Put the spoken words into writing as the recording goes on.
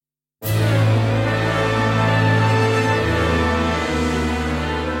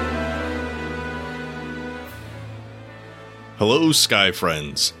Hello, Sky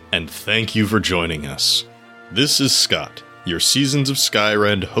Friends, and thank you for joining us. This is Scott, your Seasons of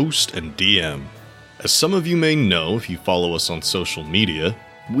Skyrend host and DM. As some of you may know if you follow us on social media,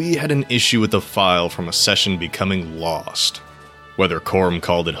 we had an issue with a file from a session becoming lost. Whether Corum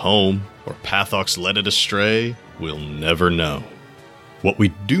called it home, or Pathox led it astray, we'll never know. What we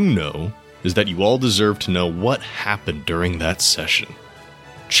do know is that you all deserve to know what happened during that session.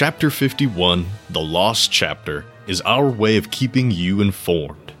 Chapter 51, The Lost Chapter, is our way of keeping you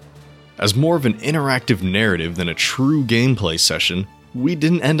informed. As more of an interactive narrative than a true gameplay session, we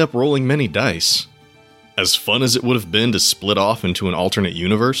didn't end up rolling many dice. As fun as it would have been to split off into an alternate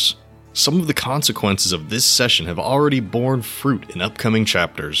universe, some of the consequences of this session have already borne fruit in upcoming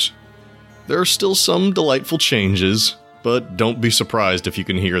chapters. There are still some delightful changes, but don't be surprised if you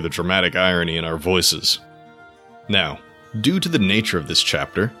can hear the dramatic irony in our voices. Now, due to the nature of this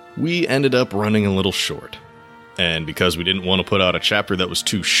chapter, we ended up running a little short. And because we didn't want to put out a chapter that was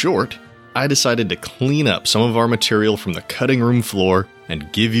too short, I decided to clean up some of our material from the cutting room floor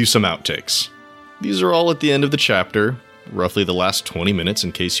and give you some outtakes. These are all at the end of the chapter, roughly the last 20 minutes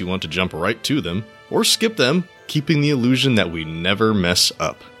in case you want to jump right to them, or skip them, keeping the illusion that we never mess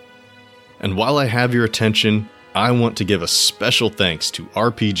up. And while I have your attention, I want to give a special thanks to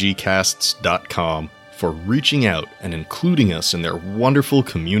RPGcasts.com for reaching out and including us in their wonderful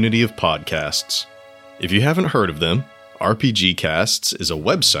community of podcasts. If you haven't heard of them, RPG Casts is a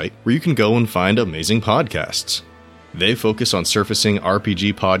website where you can go and find amazing podcasts. They focus on surfacing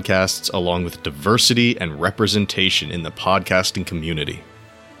RPG podcasts along with diversity and representation in the podcasting community.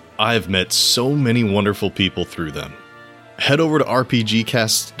 I've met so many wonderful people through them. Head over to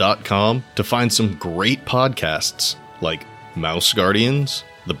rpgcasts.com to find some great podcasts like Mouse Guardians,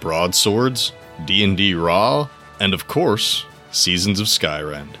 The Broadswords, D&D Raw, and of course, Seasons of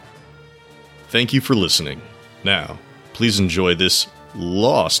Skyrend. Thank you for listening. Now, please enjoy this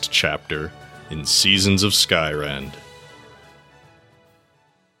lost chapter in Seasons of Skyrend.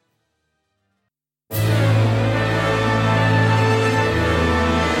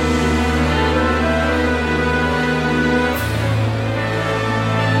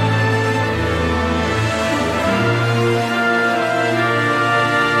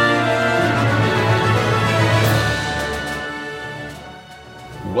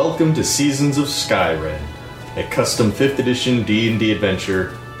 Welcome to Seasons of Skyrend, a custom 5th edition D&D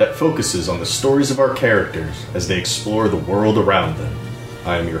adventure that focuses on the stories of our characters as they explore the world around them.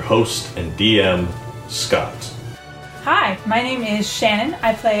 I am your host and DM, Scott. Hi, my name is Shannon.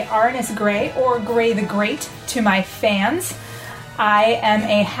 I play Arnis Grey, or Grey the Great, to my fans. I am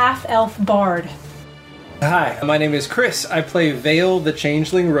a half-elf bard. Hi, my name is Chris. I play Vale the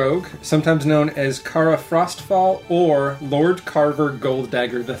Changeling Rogue, sometimes known as Kara Frostfall or Lord Carver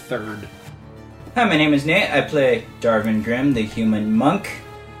Golddagger III. Hi, my name is Nate. I play Darvin Grimm, the Human Monk.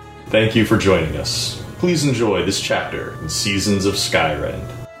 Thank you for joining us. Please enjoy this chapter in Seasons of Skyrend.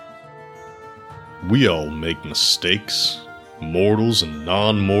 We all make mistakes, mortals and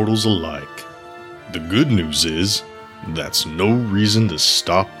non-mortals alike. The good news is, that's no reason to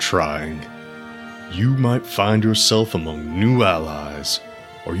stop trying. You might find yourself among new allies,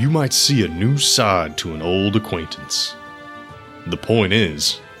 or you might see a new side to an old acquaintance. The point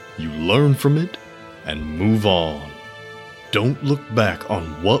is, you learn from it and move on. Don't look back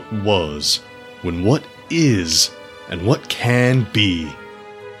on what was, when what is and what can be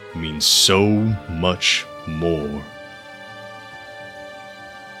means so much more.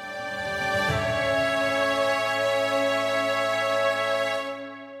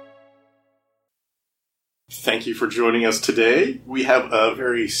 Thank you for joining us today. We have a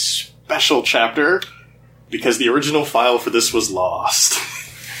very special chapter because the original file for this was lost.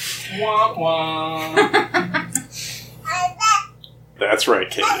 Wah wah. That's right,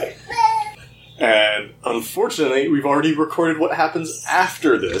 Katie. And unfortunately, we've already recorded what happens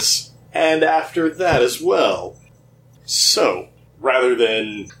after this, and after that as well. So, rather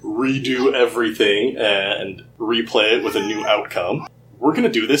than redo everything and replay it with a new outcome, we're going to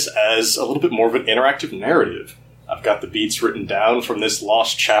do this as a little bit more of an interactive narrative. I've got the beats written down from this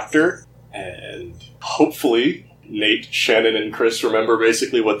lost chapter, and hopefully Nate, Shannon, and Chris remember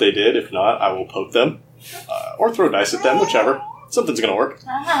basically what they did. If not, I will poke them, or throw dice at them, whichever. Something's going to work.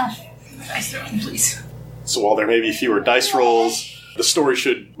 Dice roll, please. So while there may be fewer dice rolls, the story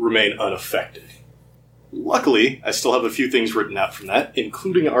should remain unaffected. Luckily, I still have a few things written out from that,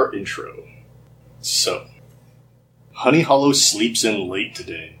 including our intro. So, Honey Hollow sleeps in late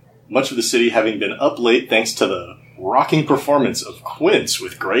today, much of the city having been up late thanks to the rocking performance of Quince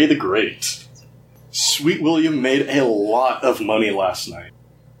with Grey the Great. Sweet William made a lot of money last night.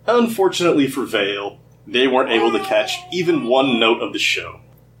 Unfortunately for Vale, they weren't able to catch even one note of the show.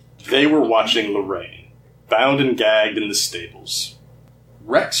 They were watching Lorraine, bound and gagged in the stables.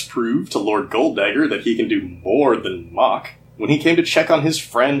 Rex proved to Lord Golddagger that he can do more than mock when he came to check on his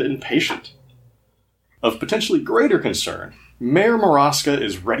friend and patient. Of potentially greater concern, Mayor Maraska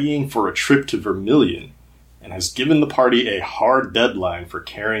is readying for a trip to Vermilion and has given the party a hard deadline for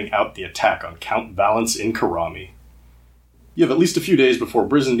carrying out the attack on Count Valence in Karami. You have at least a few days before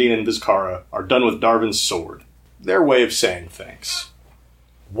Brizendine and Vizcara are done with Darvin's sword, their way of saying thanks.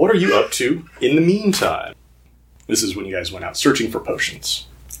 What are you up to in the meantime? This is when you guys went out searching for potions,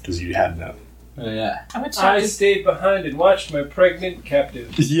 because you had none. Oh, yeah. I stayed behind and watched my pregnant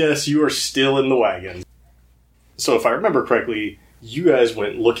captive. Yes, you are still in the wagon. So if I remember correctly, you guys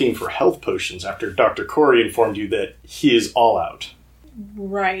went looking for health potions after Dr. Corey informed you that he is all out.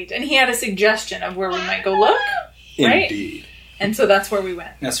 Right. And he had a suggestion of where we might go look, right? Indeed. And so that's where we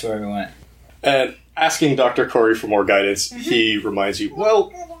went. That's where we went. And asking Dr. Corey for more guidance, he reminds you,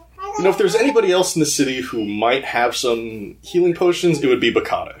 well, if there's anybody else in the city who might have some healing potions, it would be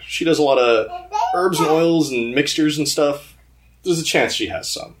Bakata. She does a lot of herbs and oils and mixtures and stuff. There's a chance she has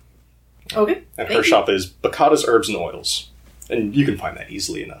some. Okay. And her shop is Bakata's Herbs and Oils. And you can find that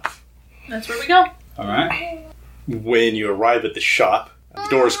easily enough. That's where we go. All right. When you arrive at the shop, the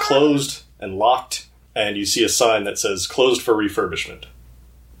door is closed and locked, and you see a sign that says, closed for refurbishment.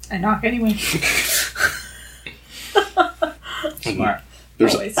 I knock anyway. Smart.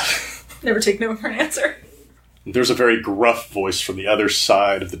 Always. Never take no for an answer. There's a very gruff voice from the other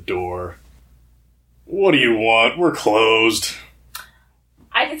side of the door. What do you want? We're closed.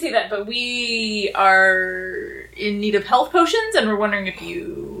 I can see that, but we are in need of health potions, and we're wondering if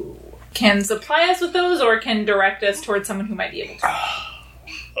you can supply us with those or can direct us towards someone who might be able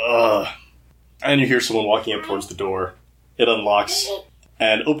to. And you hear someone walking up towards the door. It unlocks,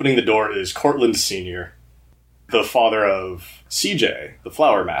 and opening the door is Cortland Sr., the father of CJ, the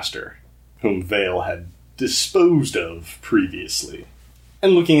Flower Master, whom Vale had disposed of previously.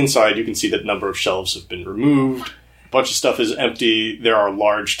 And looking inside, you can see that a number of shelves have been removed. A bunch of stuff is empty. There are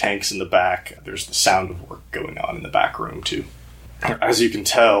large tanks in the back. There's the sound of work going on in the back room, too. As you can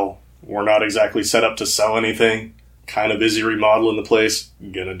tell, we're not exactly set up to sell anything. Kind of busy remodeling the place.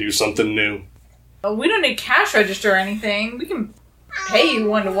 Gonna do something new. Well, we don't need cash register or anything. We can pay you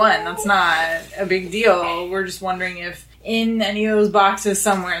 1-to-1. That's not a big deal. We're just wondering if in any of those boxes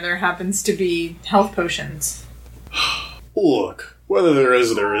somewhere there happens to be health potions. Look, whether there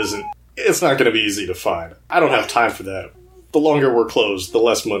is or there isn't, it's not going to be easy to find. I don't have time for that. The longer we're closed, the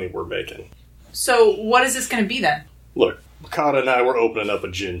less money we're making. So what is this going to be then? Look, Makata and I were opening up a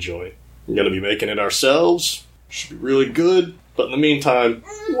gin joint. We're going to be making it ourselves. Should be really good. But in the meantime,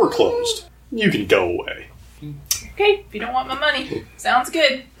 we're closed. You can go away. Okay, if you don't want my money. Sounds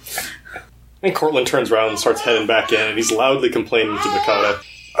good. And Cortland turns around and starts heading back in, and he's loudly complaining to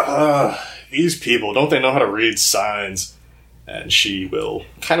Makata. These people, don't they know how to read signs? And she will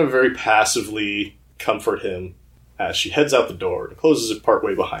kind of very passively comfort him as she heads out the door and closes it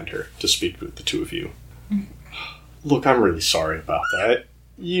partway behind her to speak with the two of you. Look, I'm really sorry about that.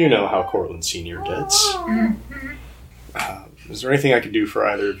 You know how Cortland Sr. gets. Is there anything I could do for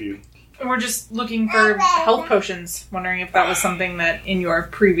either of you? We're just looking for health potions, wondering if that was something that in your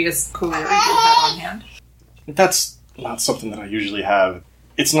previous career you had on hand. That's not something that I usually have.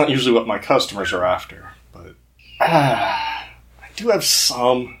 It's not usually what my customers are after, but I do have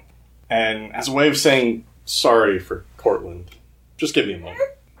some. And as a way of saying sorry for Cortland, just give me a moment.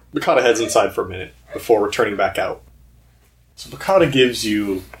 Bakata heads inside for a minute before returning back out. So Bakata gives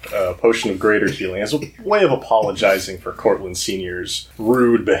you a potion of greater healing as a way of apologizing for Cortland Sr.'s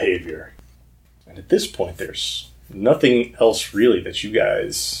rude behavior. And at this point, there's nothing else really that you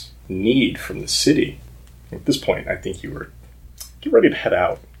guys need from the city. At this point, I think you were get ready to head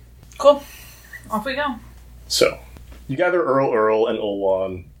out. Cool. Off we go. So, you gather Earl and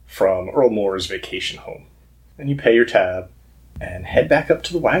Olwan from Earl Moore's vacation home. And you pay your tab and head back up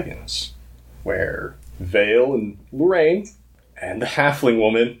to the wagons, where Vale and Lorraine and the halfling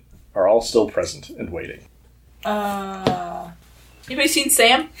woman are all still present and waiting. Anybody seen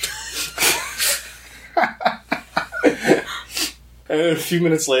Sam? And a few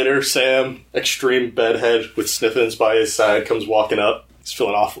minutes later, Sam, extreme bedhead with Sniffins by his side, comes walking up. He's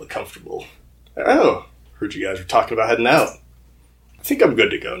feeling awfully comfortable. Oh, heard you guys were talking about heading out. I think I'm good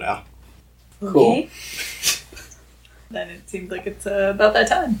to go now. Cool. Then it seems like it's about that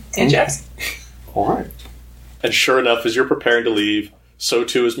time. Handshakes. Alright. And sure enough, as you're preparing to leave, so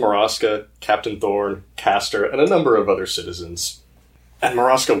too is Maraska, Captain Thorne, Castor, and a number of other citizens. And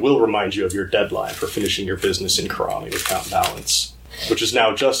Maraska will remind you of your deadline for finishing your business in Karami with Count Valence, which is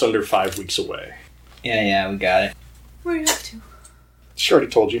now just under 5 weeks away. Yeah, we got it. Where are you up to? She already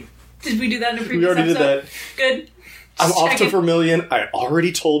told you. Did we do that in a previous We already did episode? that. Good. I'm Just off to checking. Vermilion. I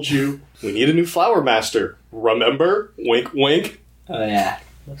already told you. We need a new flower master. Remember? Wink, wink. Oh yeah,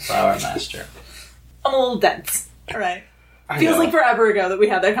 the Flower Master. I'm a little dense. All right. I Feels know. like forever ago that we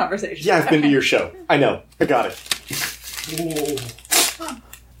had that conversation. Yeah, I've been to Okay. your show. I know. I got it.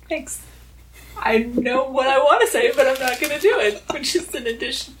 Thanks. I know what I want to say, but I'm not going to do it. Which is, in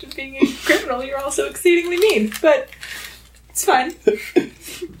addition to being a criminal, you're also exceedingly mean. But it's fine.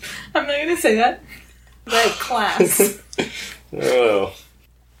 I'm not going to say that. But I have class. Oh.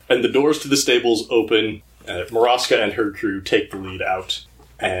 And the doors to the stables open. Maraska and her crew take the lead out.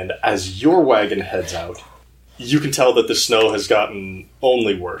 And as your wagon heads out, you can tell that the snow has gotten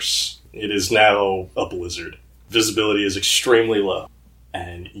only worse. It is now a blizzard. Visibility is extremely low.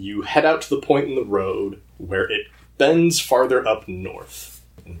 And you head out to the point in the road where it bends farther up north.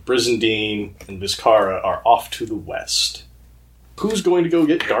 And Brizendine and Vizcara are off to the west. Who's going to go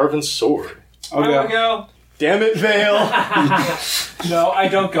get Darvin's sword? I'll go. Damn it, Vale! No, I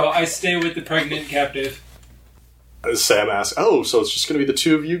don't go. I stay with the pregnant captive. Sam asks, oh, so it's just going to be the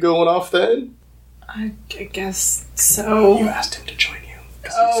two of you going off then? I guess so. You asked him to join you.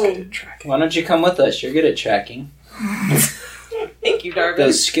 'cause Oh. he's good at tracking. Why don't you come with us? You're good at tracking. Thank you, Darvin.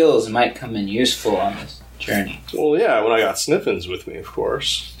 Those skills might come in useful on this journey. Well, yeah, when I got Sniffins with me, of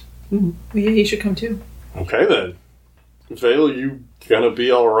course. Yeah, he should come too. Okay, then. Vale, you gonna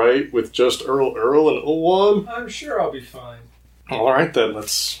be alright with just Earl and Ulwan? I'm sure I'll be fine. Alright then,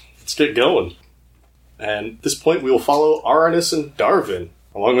 let's get going. And at this point, we will follow Aranis and Darvin,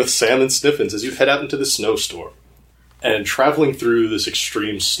 along with Sam and Sniffins, as you head out into the snowstorm. And traveling through this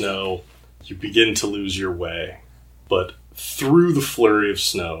extreme snow, you begin to lose your way. But through the flurry of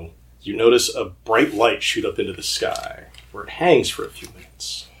snow, you notice a bright light shoot up into the sky, where it hangs for a few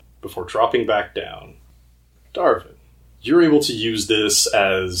minutes, before dropping back down. Darvin, you're able to use this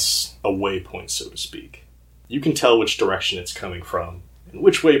as a waypoint, so to speak. You can tell which direction it's coming from, and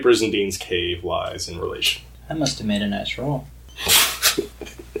which way Brizendine's cave lies in relation. I must have made a nice roll.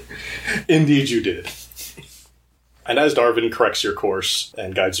 Indeed you did. And as Darvin corrects your course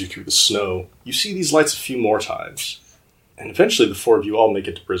and guides you through the snow, you see these lights a few more times. And eventually the four of you all make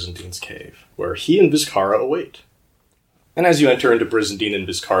it to Brizendine's cave, where he and Vizcara await. And as you enter into Brizendine and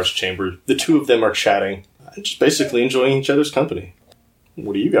Vizcara's chamber, the two of them are chatting, and just basically enjoying each other's company.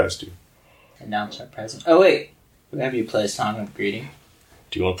 What do you guys do? Announce our presence. Oh wait, we have you play a song of greeting.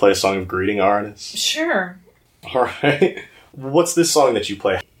 Do you want to play a song of greeting, Aranis? Sure. Alright. What's this song that you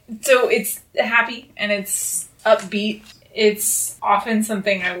play? So it's happy and it's upbeat. It's often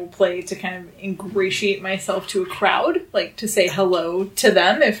something I will play to kind of ingratiate myself to a crowd, like to say hello to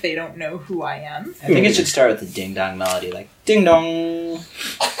them if they don't know who I am. I think it should start with a ding dong melody, like ding dong,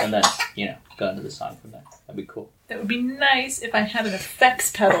 and then go into the song from there. That'd be cool. That would be nice if I had an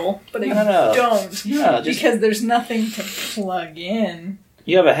effects pedal, but I No. don't No, just because there's nothing to plug in.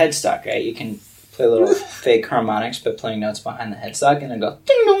 you have a headstock, right? You can play little fake harmonics by playing notes behind the headstock, and then go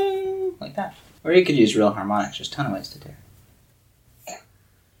ding dong like that. Or you could use real harmonics. There's a ton of ways to do it.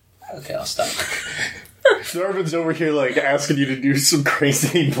 Okay, I'll stop. Darvin's over here, asking you to do some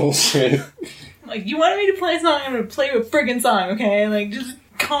crazy bullshit. Like, you wanted me to play a song, I'm gonna play you a friggin' song, okay? Like, just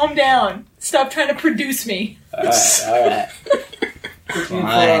calm down. Stop trying to produce me. Alright.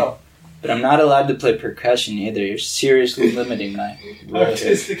 Fine. But I'm not allowed to play percussion either. You're seriously limiting my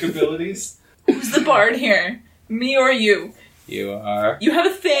Artistic abilities. Who's the bard here? Me or you? You are. You have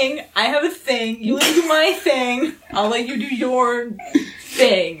a thing, I have a thing, you let me do my thing, I'll let you do your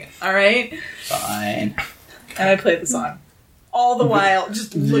thing, alright? Fine. And I play the song. All the while,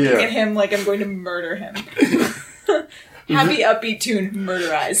 just looking Yeah. at him like I'm going to murder him. Happy upbeat tune,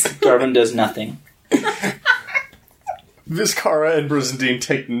 murder eyes. Darwin does nothing. Vizcara and Brizendine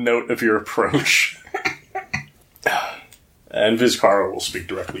take note of your approach. And Vizcara will speak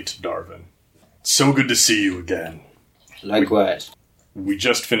directly to Darvin. So good to see you again. Likewise. We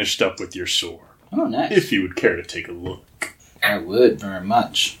just finished up with your sword. Oh, nice. If you would care to take a look. I would very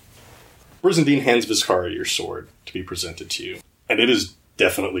much. Brizendine hands Vizcara your sword to be presented to you. And it has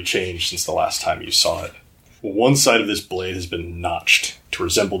definitely changed since the last time you saw it. One side of this blade has been notched to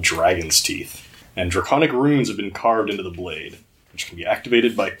resemble dragon's teeth, and draconic runes have been carved into the blade, which can be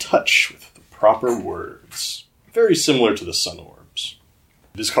activated by touch with the proper words. Very similar to the sun orbs.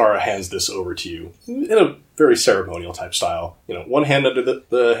 Vizcara hands this over to you in a very ceremonial type style. One hand under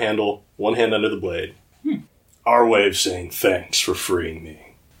the handle, one hand under the blade. Our way of saying thanks for freeing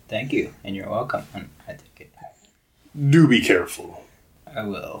me. Thank you, and you're welcome. I take it. Do be careful. I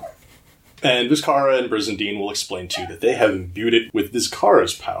will. And Vizcara and Brizendine will explain too that they have imbued it with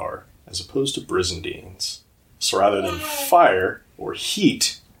Vizcara's power as opposed to Brizendines. So rather than fire or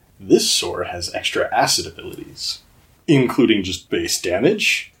heat, this sword has extra acid abilities, including just base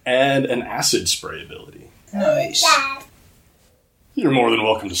damage and an acid spray ability. Nice. You're more than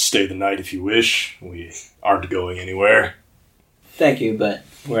welcome to stay the night if you wish. We aren't going anywhere. Thank you, but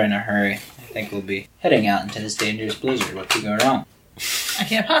we're in a hurry. I think we'll be heading out into this dangerous blizzard. What could go wrong? I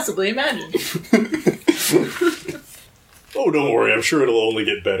can't possibly imagine. Oh, don't worry. I'm sure it'll only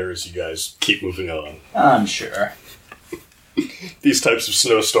get better as you guys keep moving on. I'm sure. These types of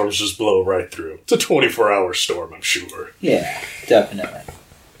snowstorms just blow right through. It's a 24-hour storm, I'm sure. Yeah, definitely.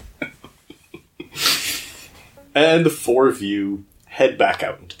 And the four of you head back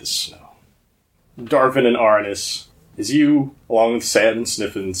out into the snow. Darvin and Arnis, as you, along with Sad and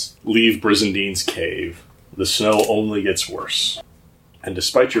Sniffins, leave Brizendine's cave, the snow only gets worse. And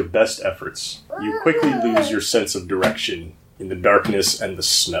despite your best efforts, you quickly lose your sense of direction in the darkness and the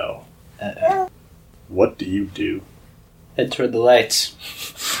snow. What do you do? Head toward the lights.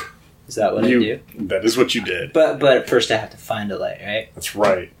 Is that what I do? That is what you did. But first I have to find a light, right? That's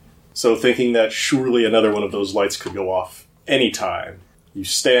right. So thinking that surely another one of those lights could go off any time, you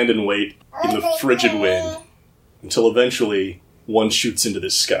stand and wait in the frigid wind until eventually one shoots into the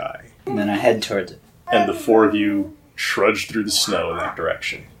sky. And then I head towards it. And the four of you trudge through the snow in that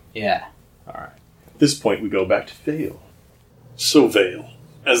direction. Yeah. Alright. At this point, we go back to Vale. So, Vale,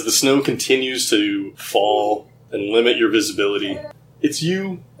 as the snow continues to fall and limit your visibility, it's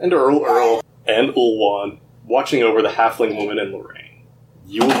you and Earl, and Ulwan watching over the halfling woman and Lorraine.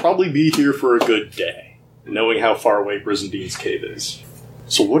 You will probably be here for a good day, knowing how far away Brizendine's cave is.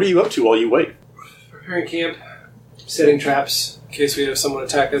 So what are you up to while you wait? Preparing camp, setting traps in case we have someone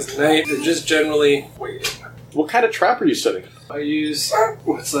attack us at night, and just generally waiting. What kind of trap are you setting? I use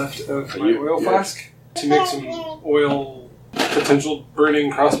what's left of my oil flask to make some oil potential burning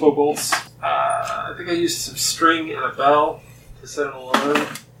crossbow bolts. I think I used some string and a bell to set an alarm.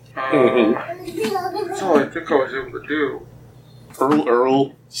 That's all I think I was able to do.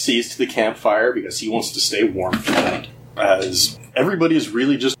 Earl sees to the campfire because he wants to stay warm tonight, as everybody is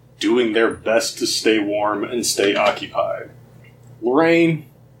really just doing their best to stay warm and stay occupied. Lorraine,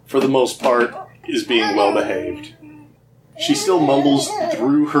 for the most part, is being well behaved. She still mumbles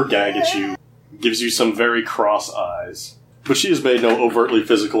through her gag at you, gives you some very cross eyes, but she has made no overtly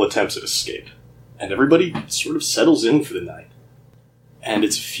physical attempts at escape. And everybody sort of settles in for the night. And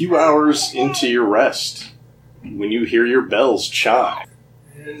it's a few hours into your rest when you hear your bells chime.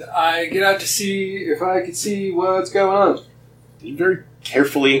 And I get out to see if I can see what's going on. You very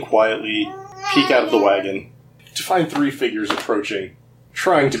carefully and quietly peek out of the wagon to find three figures approaching,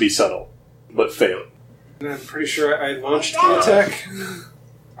 trying to be subtle, but failing. And I'm pretty sure I launched an attack.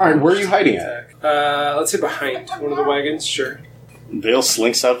 Alright, where are you hiding at? Let's say behind one of the wagons, sure. Vale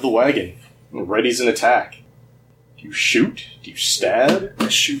slinks out of the wagon and readies an attack. Do you shoot? Do you stab? I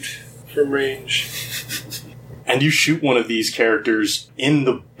shoot from range. And you shoot one of these characters in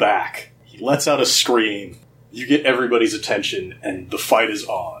the back. He lets out a scream. You get everybody's attention, and the fight is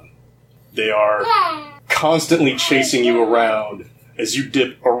on. They are constantly chasing you around as you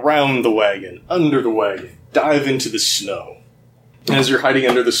dip around the wagon, under the wagon, dive into the snow. As you're hiding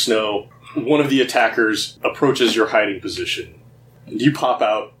under the snow, one of the attackers approaches your hiding position. And you pop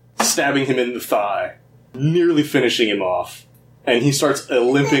out, stabbing him in the thigh, nearly finishing him off. And he starts a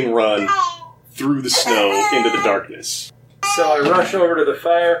limping run through the snow into the darkness. So I rush over to the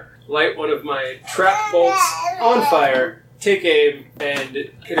fire, light one of my trap bolts on fire, take aim, and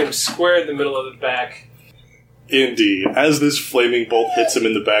hit him square in the middle of the back. Indeed. As this flaming bolt hits him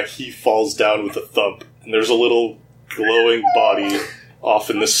in the back, he falls down with a thump, and there's a little glowing body off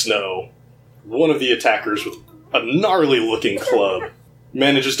in the snow. One of the attackers, with a gnarly-looking club,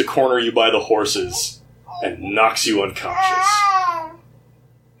 manages to corner you by the horses and knocks you unconscious.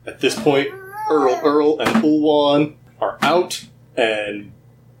 At this point, Earl and Ulwan are out, and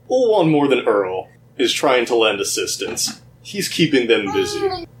Ulwan more than Earl is trying to lend assistance. He's keeping them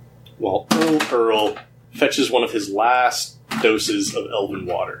busy. While Earl fetches one of his last doses of elven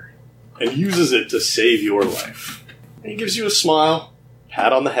water and uses it to save your life. And he gives you a smile,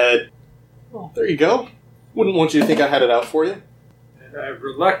 pat on the head. Well, there you go. Wouldn't want you to think I had it out for you. And I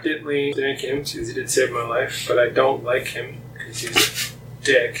reluctantly thank him because he did save my life, but I don't like him because he's a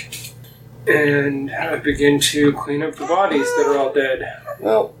dick. And I begin to clean up the bodies that are all dead.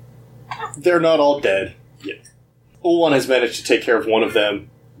 Well, they're not all dead yet. Ulwan has managed to take care of one of them,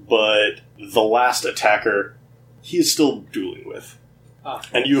 but the last attacker, he is still dueling with.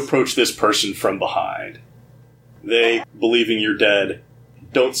 And you approach this person from behind. They, believing you're dead,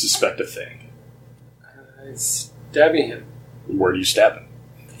 don't suspect a thing. I'm stabbing him. Where do you stab him?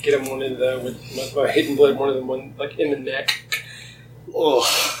 get him one in with my hidden blade, one of them in the neck. Ugh.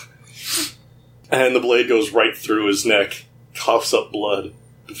 And the blade goes right through his neck, coughs up blood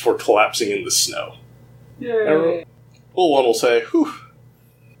before collapsing in the snow. Yeah. Well, one will say, "Whew.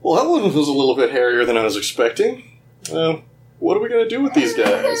 Well, that one was a little bit hairier than I was expecting. What are we going to do with these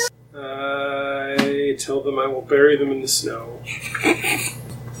guys?" I tell them I will bury them in the snow.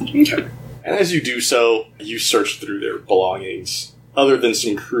 Okay. And as you do so, you search through their belongings. Other than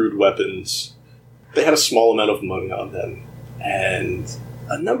some crude weapons, they had a small amount of money on them, and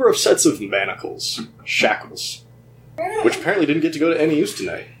a number of sets of manacles, shackles, which apparently didn't get to go to any use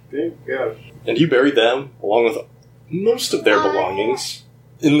tonight. Thank God. And you bury them, along with most of their belongings,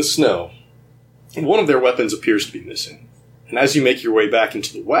 in the snow. And one of their weapons appears to be missing. And as you make your way back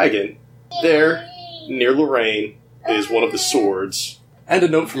into the wagon, there, near Lorraine, is one of the swords, and a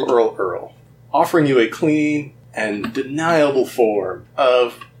note from Earl, offering you a clean and deniable form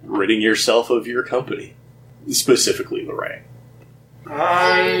of ridding yourself of your company, specifically Lorraine.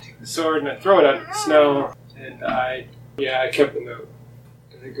 I take the sword and I throw it out in the snow, and I kept the note.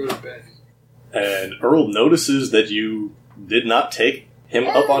 And I go to bed. And Earl notices that you did not take him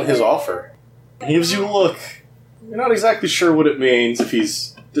up on his offer. He gives you a look. You're not exactly sure what it means, if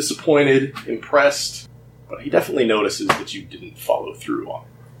he's disappointed, impressed, but he definitely notices that you didn't follow through on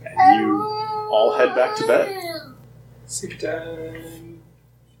it. And you all head back to bed. Sleep time.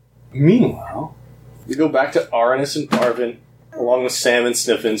 Meanwhile, you go back to Arnis and Darvin, along with Sam and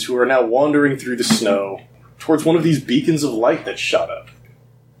Sniffins, who are now wandering through the snow towards one of these beacons of light that shot up.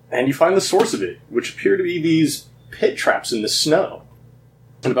 And you find the source of it, which appear to be these pit traps in the snow.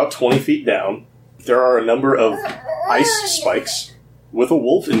 And about 20 feet down, there are a number of ice spikes with a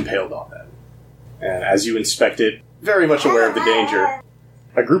wolf impaled on them. And as you inspect it, very much aware of the danger,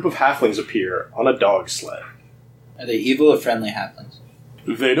 a group of halflings appear on a dog sled. Are they evil or friendly halflings?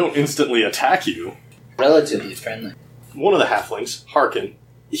 They don't instantly attack you. Relatively friendly. One of the halflings, Harkin,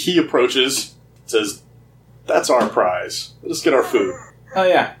 he approaches, says, "That's our prize. Let us get our food." Oh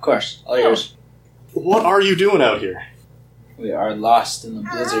yeah, of course. All yours. What are you doing out here? We are lost in the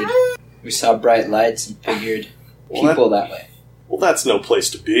blizzard. We saw bright lights and figured Well, people that way. Well, that's no place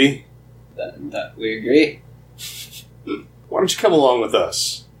to be. That we agree. Why don't you come along with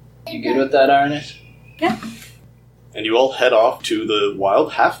us? You good with that, Arnett? Yeah. And you all head off to the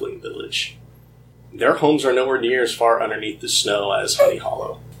wild halfling village. Their homes are nowhere near as far underneath the snow as Honey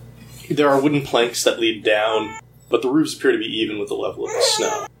Hollow. There are wooden planks that lead down, but the roofs appear to be even with the level of the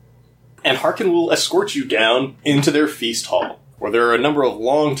snow. And Harkin will escort you down into their feast hall, where there are a number of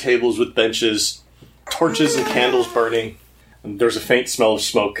long tables with benches, torches and candles burning. And there's a faint smell of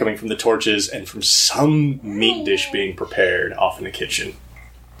smoke coming from the torches and from some meat dish being prepared off in the kitchen.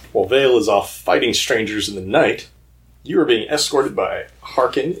 While Vale is off fighting strangers in the night, you are being escorted by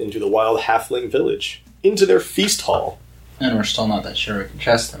Harkin into the wild halfling village, into their feast hall. And we're still not that sure we can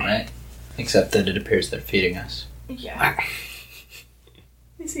trust them, right? Except that it appears they're feeding us. Yeah.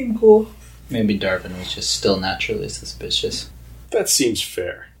 They seem cool. Maybe Darvin was just still naturally suspicious. That seems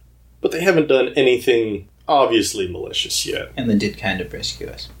fair. But they haven't done anything obviously malicious yet. And they did kind of rescue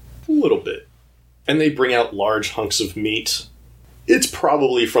us. A little bit. And they bring out large hunks of meat. It's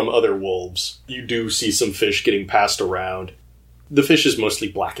probably from other wolves. You do see some fish getting passed around. The fish is mostly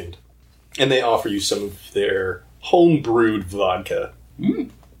blackened. And they offer you some of their home-brewed vodka. Mm.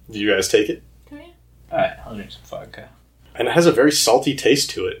 Do you guys take it? Oh, yeah. Alright, I'll drink some vodka. And it has a very salty taste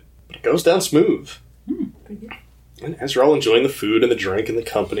to it. But it goes down smooth. Pretty good. And as you're all enjoying the food and the drink and the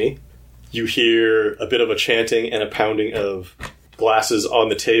company, you hear a bit of a chanting and a pounding of glasses on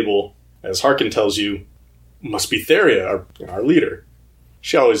the table as Harkin tells you, "Must be Theria, our leader.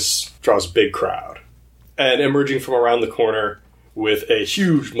 She always draws a big crowd." And emerging from around the corner with a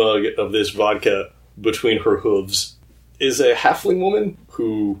huge mug of this vodka between her hooves is a halfling woman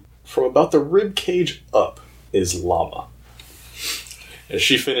who, from about the rib cage up, is Llama. As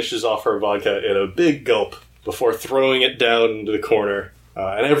she finishes off her vodka in a big gulp before throwing it down into the corner,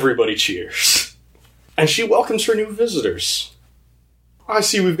 and everybody cheers. And she welcomes her new visitors. "I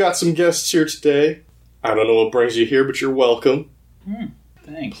see we've got some guests here today. I don't know what brings you here, but you're welcome.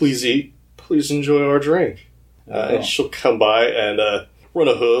 Thanks. Please eat. Please enjoy our drink." And she'll come by and run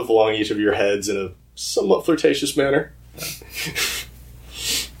a hoof along each of your heads in a somewhat flirtatious manner.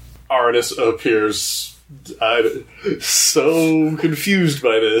 Arnis appears so confused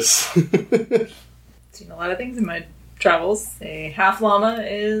by this. Seen a lot of things in my travels. A half llama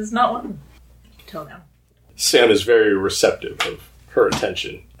is not one. Till now. Sam is very receptive of her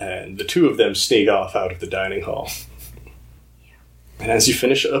attention, and the two of them sneak off out of the dining hall. And as you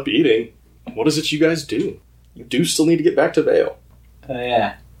finish up eating, what is it you guys do? You do still need to get back to Vale. Oh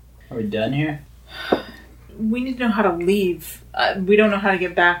yeah. Are we done here? We need to know how to leave. We don't know how to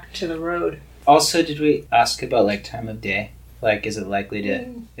get back to the road. Also, did we ask about, like, time of day? Like, is it likely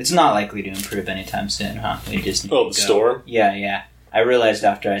to... It's not likely to improve anytime soon, huh? We just need to Oh, go. the storm? Yeah. I realized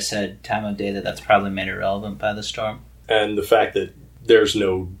after I said time of day that's probably made irrelevant by the storm. And the fact that there's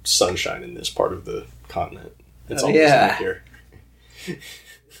no sunshine in this part of the continent. It's Oh, almost yeah. like here.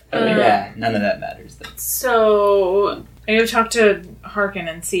 Yeah, none of that matters, though. So I gotta talk to Harkin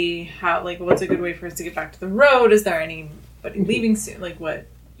and see how, like, what's a good way for us to get back to the road? Is there anybody leaving soon? Like, what?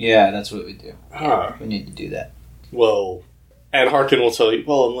 Yeah, that's what we do. Huh. We need to do that. Well, and Harkin will tell you,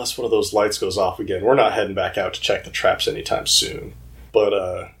 well, unless one of those lights goes off again, we're not heading back out to check the traps anytime soon. But,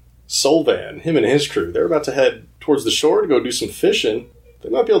 Solvan, him and his crew, they're about to head towards the shore to go do some fishing. They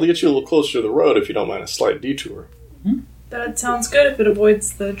might be able to get you a little closer to the road if you don't mind a slight detour. That sounds good if it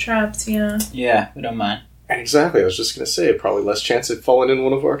avoids the traps, yeah. Yeah, we don't mind. Exactly, I was just going to say, probably less chance of falling in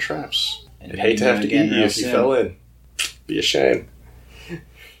one of our traps. And I'd hate to have to again eat you real if you soon. fell in. Be a shame.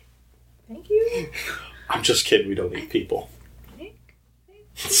 Thank you. I'm just kidding, we don't eat people.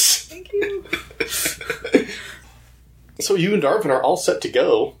 Thank you. So you and Darvin are all set to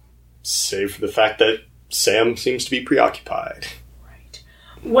go, save for the fact that Sam seems to be preoccupied. Right.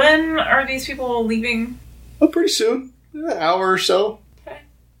 When are these people leaving? Oh, pretty soon. An hour or so.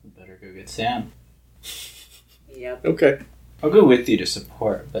 Better go get Sam. Yep. Okay. I'll go with you to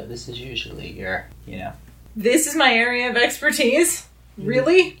support, but this is usually your, This is my area of expertise?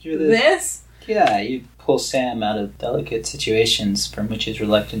 Really? You're the- This? Yeah, you pull Sam out of delicate situations from which he's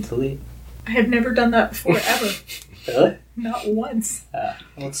reluctant to leave. I have never done that before, ever. Really? Not once.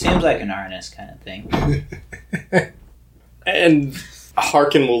 Well, it seems like an Arnis kind of thing. And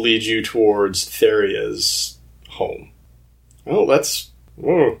Harkin will lead you towards Theria's home. Oh, that's...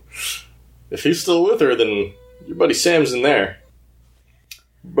 Oh. If he's still with her, then your buddy Sam's in there.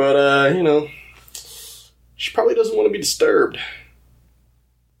 But, she probably doesn't want to be disturbed.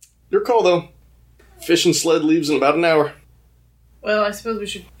 Your call, though. Fishing sled leaves in about an hour. Well, I suppose we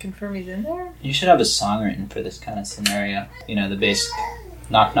should confirm he's in there. You should have a song written for this kind of scenario. The basic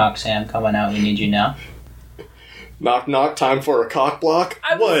knock knock Sam coming out, we need you now. Knock, Knock, time for a cock block?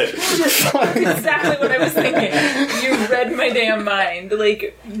 What? Exactly what I was thinking. You read my damn mind.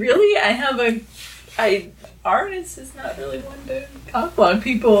 Like, really? Arnis is not really one to cockblock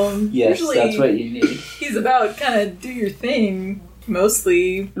people. Yes, Usually, that's what you need. he's about kind of do your thing,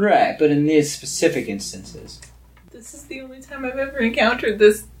 mostly. Right, but in these specific instances. This is the only time I've ever encountered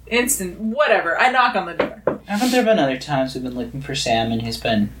this instant. Whatever. I knock on the door. Haven't there been other times we've been looking for Sam and he's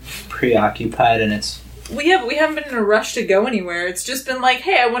been preoccupied and it's... We haven't been in a rush to go anywhere. It's just been like,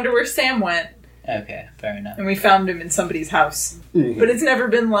 hey, I wonder where Sam went. Okay, fair enough. And we found him in somebody's house. Mhm. But it's never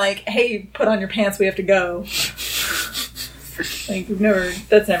been like, hey, put on your pants, we have to go. Like,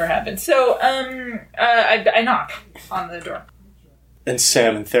 that's never happened. So, I knock on the door. And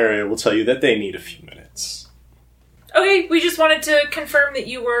Sam and Theria will tell you that they need a few minutes. Okay, we just wanted to confirm that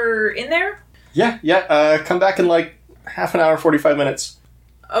you were in there. Yeah, come back in like half an hour, 45 minutes.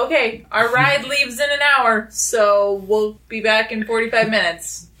 Okay, our ride leaves in an hour, so we'll be back in 45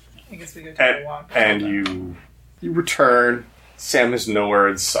 minutes. I guess we go take a walk. And you return. Sam is nowhere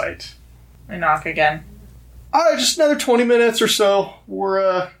in sight. I knock again. Just another 20 minutes or so.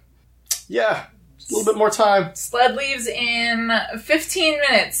 We're, just a little bit more time. Sled leaves in 15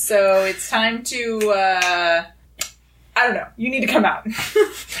 minutes, so it's time to, I don't know. You need to come out.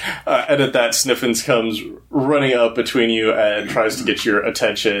 And at that, Sniffins comes running up between you and tries to get your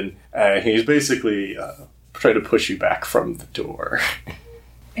attention. He's basically trying to push you back from the door.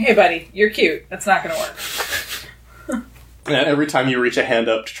 Hey, buddy, you're cute. That's not going to work. And every time you reach a hand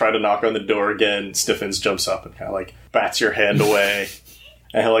up to try to knock on the door again, Sniffins jumps up and kind of like bats your hand away.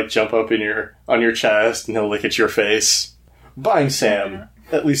 And he'll like jump up on your chest and he'll lick at your face, buying Sam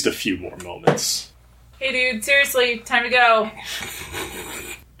at least a few more moments. Hey, dude, seriously, time to go.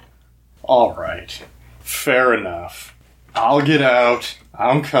 All right, fair enough. I'll get out.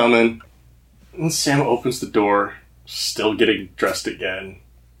 I'm coming. And Sam opens the door, still getting dressed again.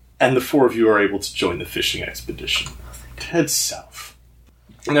 And the four of you are able to join the fishing expedition. Head south.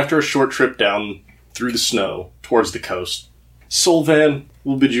 And after a short trip down through the snow towards the coast, Solvan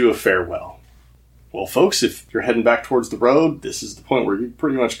will bid you a farewell. Well, folks, if you're heading back towards the road, this is the point where you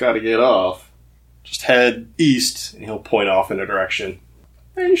pretty much got to get off. Just head east, and he'll point off in a direction.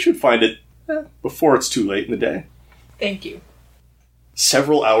 And you should find it before it's too late in the day. Thank you.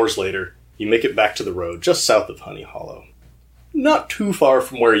 Several hours later, you make it back to the road just south of Honey Hollow. Not too far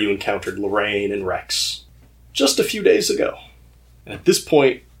from where you encountered Lorraine and Rex just a few days ago. And at this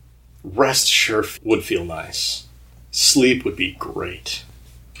point, rest sure would feel nice. Sleep would be great.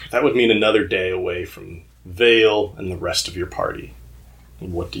 That would mean another day away from Vale and the rest of your party.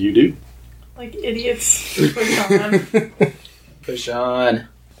 What do you do? Like idiots. Push on. Push on.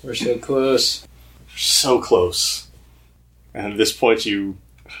 We're so close. So close. And at this point, you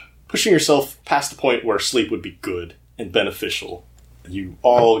pushing yourself past the point where sleep would be good and beneficial. You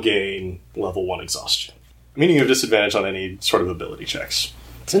all gain level 1 exhaustion, meaning you have disadvantage on any sort of ability checks.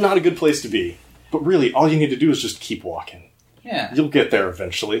 It's not a good place to be. But really, all you need to do is just keep walking. Yeah. You'll get there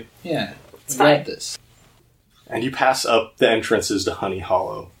eventually. Yeah. It's We fine. got this. And you pass up the entrances to Honey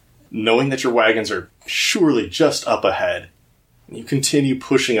Hollow, knowing that your wagons are surely just up ahead. And you continue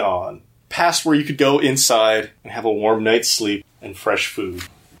pushing on, past where you could go inside and have a warm night's sleep and fresh food.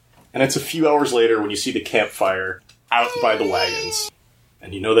 And it's a few hours later when you see the campfire out by the wagons.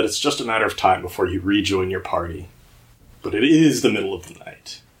 And you know that it's just a matter of time before you rejoin your party. But it is the middle of the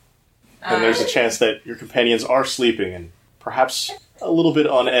night. And there's a chance that your companions are sleeping and perhaps a little bit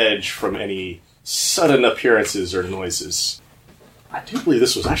on edge from any sudden appearances or noises. I do believe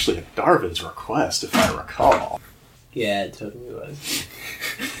this was actually a Darvin's request, if I recall. Yeah, it totally was.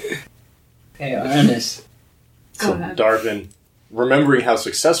 Hey, Arnis. Go So, ahead. Darvin, remembering how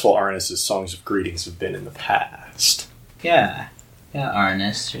successful Arnis' songs of greetings have been in the past. Yeah. Yeah,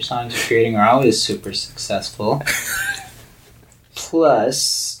 Arnis. Your songs of greeting are always super successful.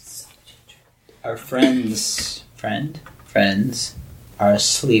 Plus, our friends are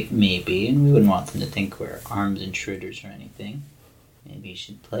asleep maybe, and we wouldn't want them to think we're armed intruders or anything. Maybe you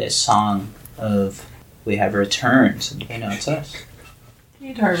should play a song of we have returned so they know it's us.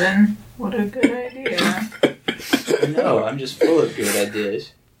 Hey, Darvin. What a good idea. No, I'm just full of good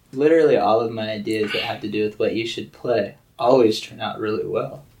ideas. Literally all of my ideas that have to do with what you should play always turn out really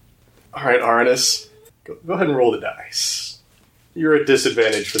well. Alright, Arnis, go ahead and roll the dice. You're at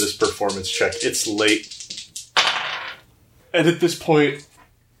disadvantage for this performance check. It's late. And at this point,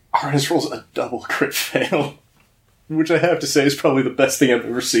 Arnis rolls a double crit fail. Which I have to say is probably the best thing I've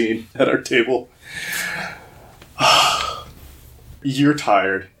ever seen at our table. You're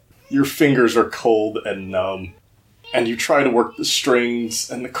tired. Your fingers are cold and numb. And you try to work the strings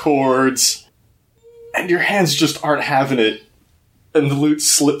and the chords. And your hands just aren't having it. And the lute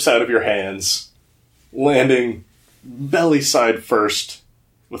slips out of your hands, landing belly side first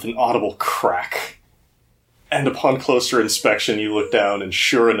with an audible crack. And upon closer inspection, you look down and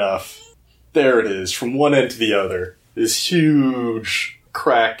sure enough, there it is, from one end to the other. This huge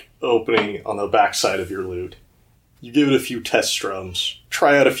crack opening on the backside of your lute. You give it a few test strums,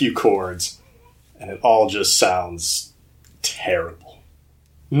 try out a few chords, and it all just sounds terrible.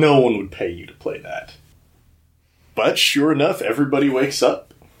 No one would pay you to play that. But sure enough, everybody wakes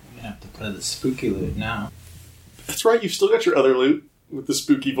up. I'm gonna have to play the spooky lute now. That's right, you've still got your other lute with the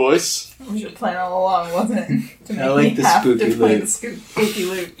spooky voice. It was your plan all along, wasn't it? To make I like me the have spooky to play lute. the spooky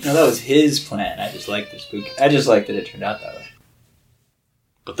lute. No, that was his plan. I just like the spooky. I just like that it turned out that way.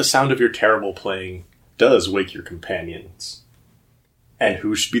 But the sound of your terrible playing does wake your companions. And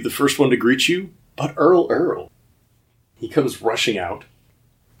who should be the first one to greet you but Earl. He comes rushing out.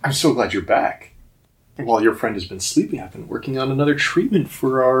 I'm so glad you're back. And while your friend has been sleeping, I've been working on another treatment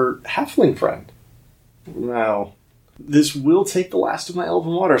for our halfling friend. Now, this will take the last of my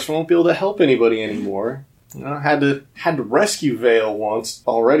elven water, so I won't be able to help anybody anymore. You know, I had to rescue Vale once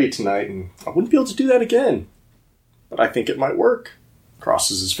already tonight, and I wouldn't be able to do that again. But I think it might work.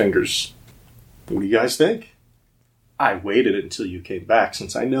 Crosses his fingers. What do you guys think? I waited until you came back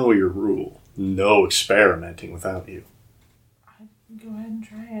since I know your rule. No experimenting without you. Go ahead and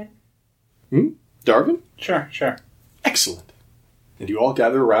try it. Darvin? Sure. Excellent. And you all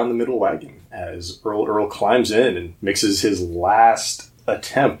gather around the middle wagon as Earl climbs in and mixes his last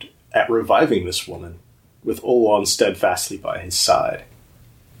attempt at reviving this woman with Olon steadfastly by his side.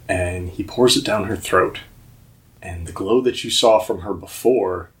 And he pours it down her throat. And the glow that you saw from her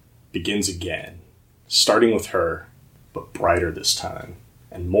before begins again, starting with her, but brighter this time,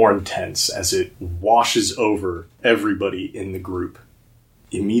 and more intense as it washes over everybody in the group.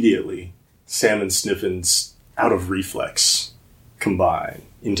 Immediately, Sam and Sniffins, out of reflex, combine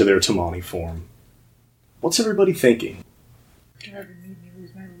into their Tamani form. What's everybody thinking? Darvin made me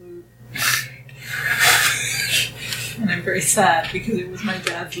lose my lute. And I'm very sad because it was my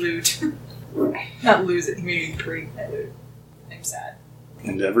dad's lute. Not lose it, he made me break my lute. I'm sad.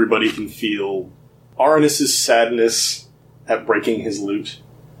 And everybody can feel Aranis' sadness at breaking his lute,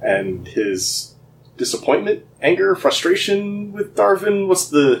 and his disappointment, anger, frustration with Darvin. What's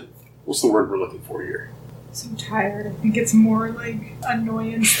the word we're looking for here? So tired. I think it's more like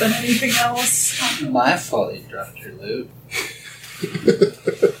annoyance than anything else. My fault you dropped your lute.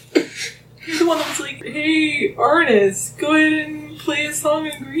 You're the one that was like, hey, Arnis, go ahead and play a song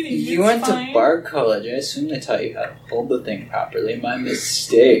and greeting. You went to Bard College. I assume they taught you how to hold the thing properly. My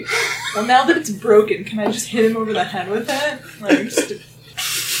mistake. Well, now that it's broken, can I just hit him over the head with it? Like, just...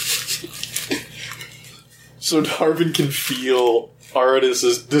 So Darvin can feel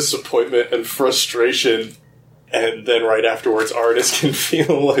Arnis' disappointment and frustration, and then right afterwards, Arnis can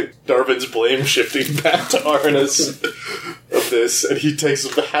feel like Darvin's blame shifting back to Arnis of this, and he takes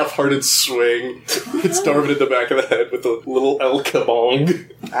a half-hearted swing, hits Darvin in the back of the head with a little El Kabong.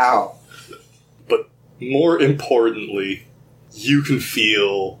 Ow. But more importantly, you can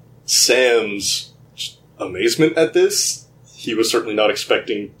feel Sam's amazement at this. He was certainly not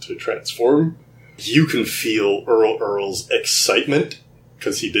expecting to transform. You can feel Earl's excitement,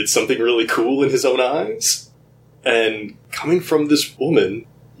 because he did something really cool in his own eyes. And coming from this woman,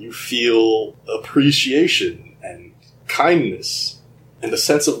 you feel appreciation and kindness and the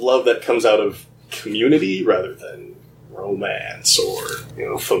sense of love that comes out of community rather than romance or,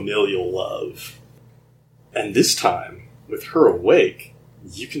 familial love. And this time, with her awake,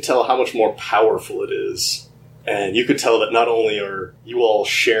 you can tell how much more powerful it is. And you could tell that not only are you all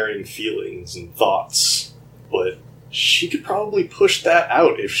sharing feelings and thoughts, but she could probably push that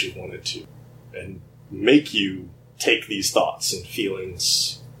out if she wanted to, and make you take these thoughts and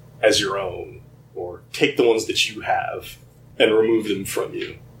feelings as your own, or take the ones that you have and remove them from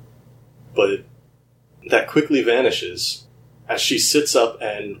you. But that quickly vanishes as she sits up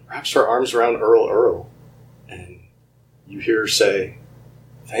and wraps her arms around Earl, and you hear her say,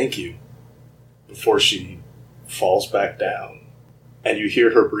 "Thank you," before she falls back down, and you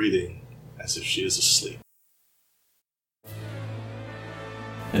hear her breathing as if she is asleep.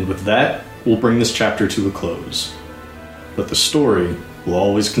 And with that, we'll bring this chapter to a close. But the story will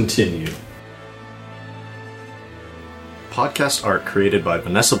always continue. Podcast art created by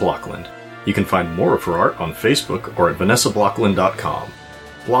Vanessa Blockland. You can find more of her art on Facebook or at vanessablockland.com.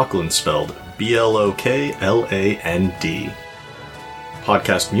 Blockland spelled B-L-O-K-L-A-N-D.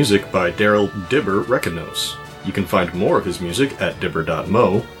 Podcast music by Daryl Dibber Rekanos. You can find more of his music at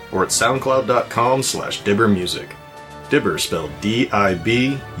dibber.mo or at soundcloud.com/dibbermusic. Dibber spelled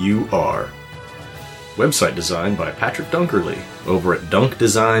D-I-B-U-R. Website design by Patrick Dunkerley over at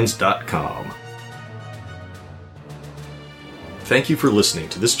dunkdesigns.com. Thank you for listening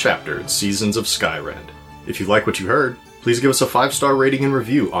to this chapter in Seasons of Skyrend. If you like what you heard, please give us a 5-star rating and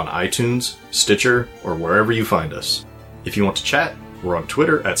review on iTunes, Stitcher, or wherever you find us. If you want to chat, we're on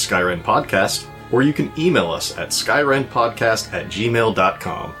Twitter at Skyrend Podcast, or you can email us at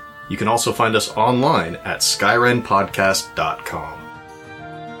skyrendpodcast@gmail.com. You can also find us online at skyrendpodcast.com.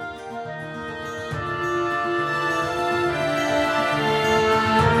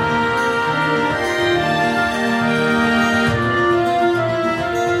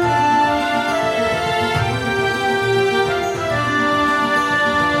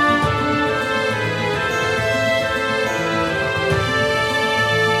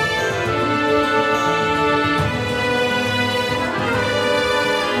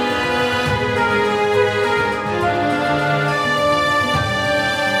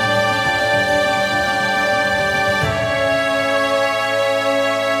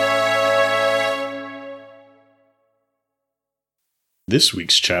 This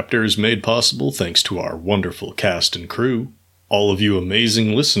week's chapter is made possible thanks to our wonderful cast and crew, all of you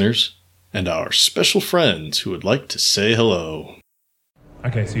amazing listeners, and our special friends who would like to say hello.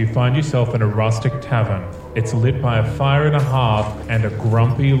 Okay, so you find yourself in a rustic tavern. It's lit by a fire and a hearth and a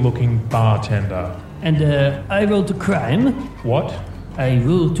grumpy-looking bartender. And, I roll to crime. What? I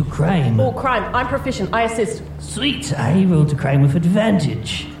roll to crime. Oh, crime. I'm proficient. I assist. Sweet, I roll to crime with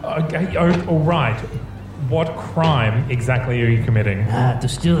advantage. Okay, all right. What crime exactly are you committing? To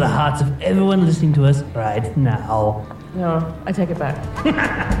steal the hearts of everyone listening to us right now. No, I take it back.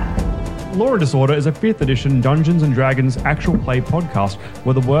 Law and Disorder is a 5th edition Dungeons & Dragons actual play podcast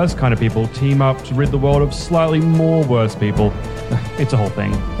where the worst kind of people team up to rid the world of slightly more worse people. It's a whole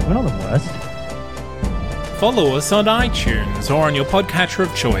thing. We're not the worst. Follow us on iTunes or on your podcatcher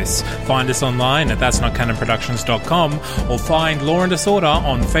of choice. Find us online at that'snotcanonproductions.com or find Law and Disorder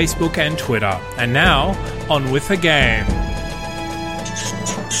on Facebook and Twitter. And now, on with the game.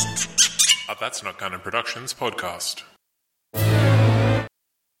 A That's Not Canon Productions podcast.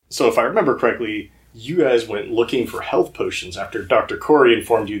 So if I remember correctly, you guys went looking for health potions after Dr. Corey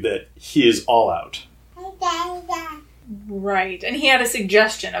informed you that he is all out. Right, and he had a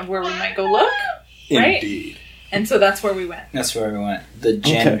suggestion of where we might go look, right? Indeed. And so that's where we went. That's where we went. The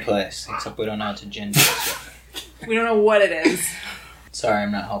gin place. Except we don't know what a gin is yet. We don't know what it is. Sorry,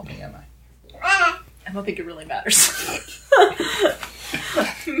 I'm not helping, am I? I don't think it really matters.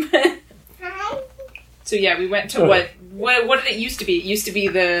 So yeah, we went to what What did it used to be? It used to be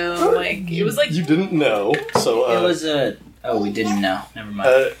the, like... It was like... You didn't know, so... It was a... Oh, we didn't know. Never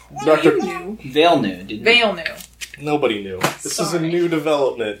mind. Dr. You knew. Vale knew, didn't Vale knew. Nobody knew. This is a Sorry. new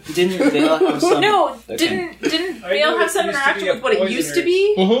development. Didn't Vale have some... No, Okay. didn't I Vale knew have it some used to interaction be a with what it used to poisoners.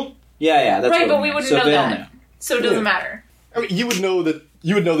 be? Mm-hmm. Yeah, that's Right, what but we wouldn't so know Vale that. knew. So it doesn't Yeah. matter. I mean, you would know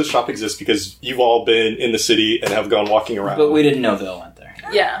the shop exists because you've all been in the city and have gone walking around. But we didn't know Vale went there.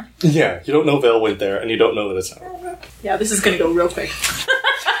 Yeah. Yeah, you don't know Vale went there, and you don't know that it's out. Yeah, this is gonna go real quick.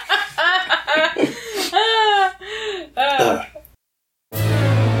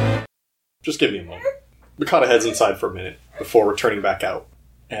 Just give me a moment. Mikata heads inside for a minute before returning back out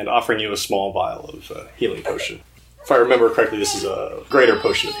and offering you a small vial of healing potion. If I remember correctly, this is a greater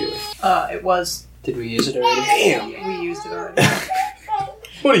potion of healing. It was. Did we use it already? Damn! We used it already.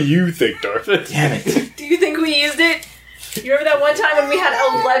 What do you think, Dartmouth? Damn it. Do you think we used it? You remember that one time when we had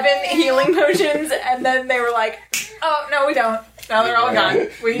 11 healing potions and then they were like, oh, no, we don't. Now they're all gone.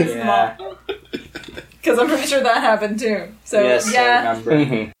 We used them all. Because I'm pretty sure that happened too. So, Yes, yeah. I remember.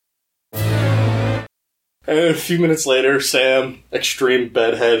 Mm-hmm. And a few minutes later, Sam, extreme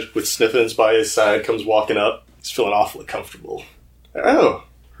bedhead with Sniffins by his side, comes walking up. He's feeling awfully comfortable. Oh,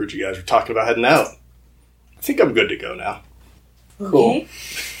 heard you guys were talking about heading out. I think I'm good to go now. Okay.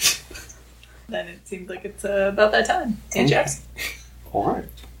 Then it seems like it's about that time. Hey, Jax. Alright.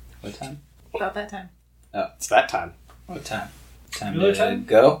 What time? About that time. It's that time. What time? Time Another to time?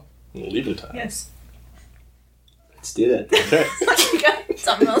 go? Leaving time. Yes. Let's do that then. Okay. You got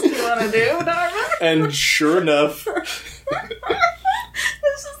something else you want to do, Dharma? And sure enough, This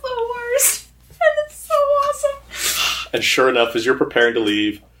is the worst. And it's so awesome. as you're preparing to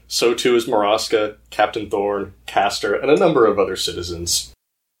leave, so too is Maraska, Captain Thorne, Castor, and a number of other citizens.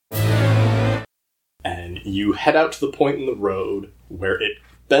 And you head out to the point in the road where it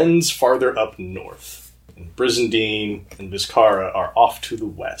bends farther up north. And Brizendine and Vizcara are off to the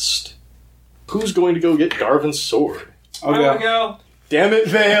west. Who's going to go get Darvin's sword? I want to go. Damn it,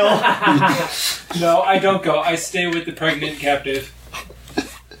 Vale! No, I don't go. I stay with the pregnant captive.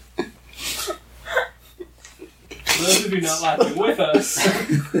 For those of you not laughing with us,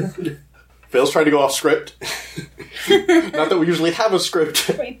 Vale's trying to go off script. Not that we usually have a script.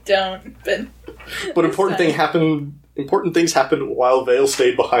 We don't, But important things happened while Vale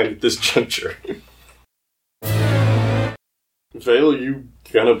stayed behind at this juncture. Vale, you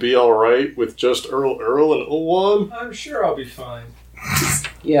gonna be alright with just Earl and Ulwan? I'm sure I'll be fine.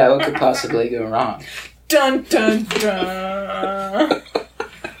 Yeah, what could possibly go wrong? Dun dun dun.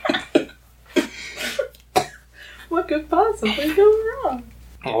 What could possibly go wrong?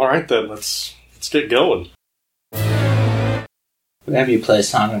 Alright then, let's get going. We'll have you play a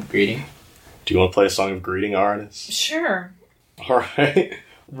song of greeting. Do you want to play a song of greeting, Aranis? Sure. Alright.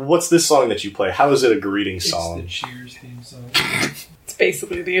 What's this song that you play? How is it a greeting It's song? the Cheers theme song. It's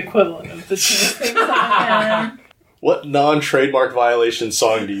basically the equivalent of the Cheers theme song. What non-trademark violation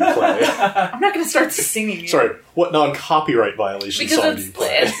song do you play? I'm not going to start singing it. Sorry, what non-copyright violation song do you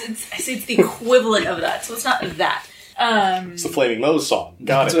play? it's the equivalent of that, so it's not that. It's the Flaming Moe's song.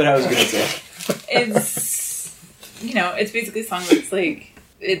 Got That's it. what I was going to say. It's, it's basically a song that's like,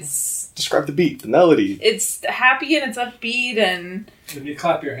 it's Describe the beat, the melody. happy and it's upbeat and... When you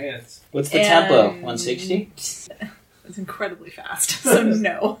clap your hands. What's the tempo? 160? It's incredibly fast, so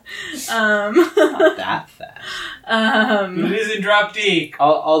no. Not that fast. But it is in drop D.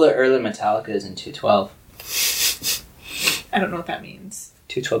 All the early Metallica is in 212. I don't know what that means.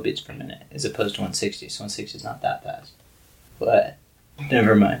 212 beats per minute, as opposed to 160. So 160 is not that fast. But,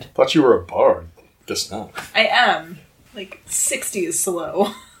 never mind. Thought you were a bard. Guess not. I am. 60 is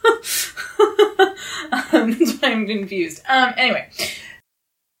slow. That's why I'm confused. Anyway.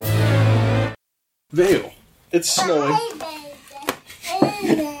 Vale. It's snowing.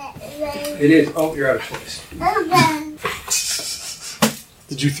 It is. Oh, you're out of toys.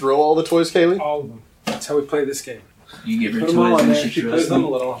 Did you throw all the toys, Kaylee? All of them. That's how we play this game. You give her Put them all toys on and there. she She throws plays them them.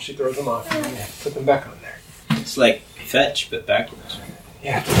 a little. She throws them off. And then put them back on there. It's like fetch, but backwards.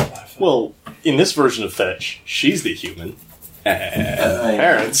 Yeah, it's a lot of fun. Well, in this version of Fetch, she's the human. And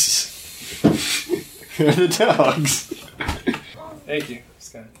parents are the dogs. Thank you,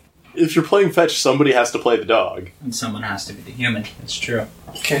 Scott. If you're playing Fetch, somebody has to play the dog. And someone has to be the human. That's true.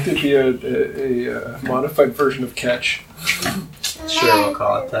 Can't it be a modified version of Catch? Sure, we'll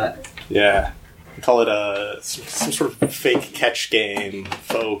call it that. Yeah. We call it some sort of fake catch game.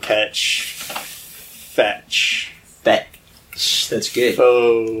 Faux catch. Fetch. Fetch. That's good.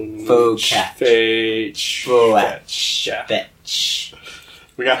 Faux catch. Fetch. Fetch. Yeah. Fetch.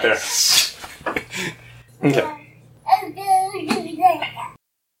 We got there. Okay.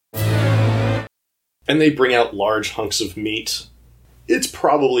 and they bring out large hunks of meat. It's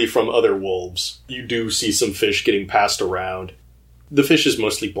probably from other wolves. You do see some fish getting passed around. The fish is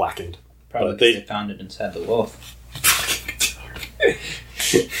mostly blackened. Probably but because they found it inside the wolf.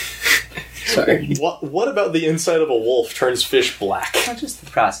 Sorry. What about the inside of a wolf turns fish black? Well, just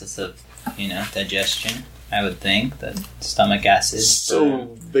the process of, digestion. I would think that stomach acid.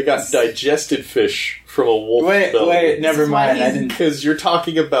 So they got digested fish from a wolf. Wait, never mind. I didn't. Because you're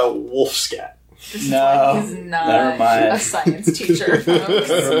talking about wolf scat. No, He's not never mind. a science teacher. Folks.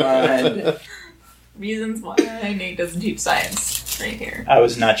 Never mind. Reasons why Nate doesn't teach science right here. I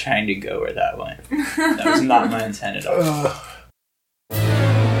was not trying to go where that went. That was not my intent at all.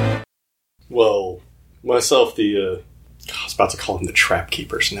 Well, myself, I was about to call them the trap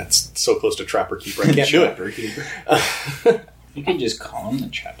keepers, and that's so close to trapper keeper, I can't do it. You could just call him the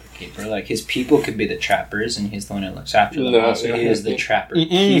trapper keeper. Like, his people could be the trappers, and he's the one who looks after them. No, so he is the trapper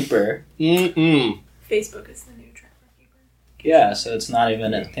keeper. Facebook is the new trapper keeper. Yeah, so it's not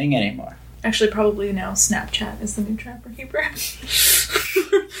even a thing anymore. Actually, probably now Snapchat is the new trapper keeper.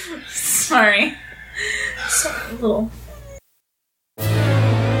 Sorry, a little.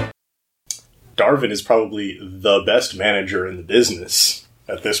 Darvin is probably the best manager in the business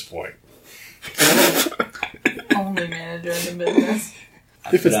at this point. Only manager in the business.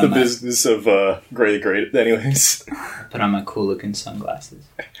 If it's the business of Gray the Great, anyways. Put on my cool looking sunglasses.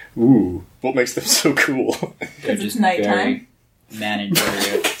 Ooh, what makes them so cool? They're It's nighttime.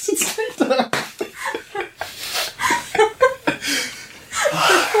 Managerial.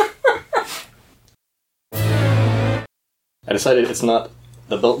 I decided it's not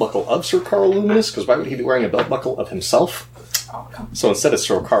the belt buckle of Sir Carl Luminous, because why would he be wearing a belt buckle of himself? Oh, come on. So instead it's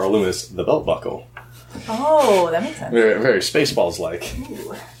Sir Carl Luminous, the belt buckle. Oh, that makes sense. Very, very Spaceballs-like.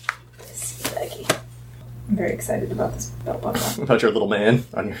 Ooh. Spiky. I'm very excited about this belt buckle. About your little man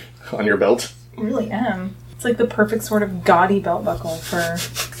on your belt. I really am. It's like the perfect sort of gaudy belt buckle for...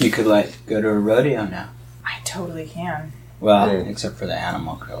 You could, go to a rodeo now. I totally can. Well, except for the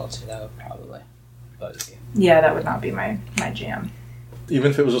animal cruelty. That would probably bug you. Yeah, that would not be my jam.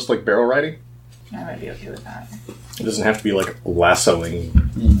 Even if it was just like barrel riding? I might be okay with that. It doesn't have to be like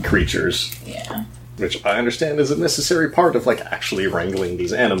lassoing creatures. Yeah. Which I understand is a necessary part of like actually wrangling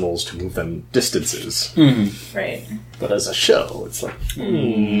these animals to move them distances. Mm-hmm. Right. But as a show, it's like,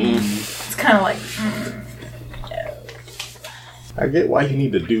 It's kind of like, I get why you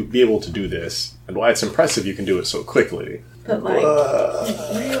need to be able to do this, and why it's impressive you can do it so quickly. but like,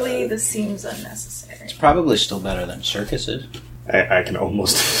 really, this seems unnecessary. It's probably still better than circuses. I can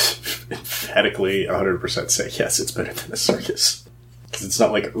almost emphatically 100% say, yes, it's better than a circus. Because it's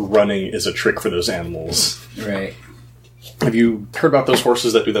not like running is a trick for those animals. Right. Have you heard about those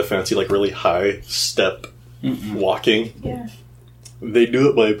horses that do that fancy, like really high step walking? Yeah. They do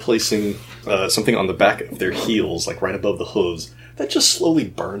it by placing something on the back of their heels, like right above the hooves, that just slowly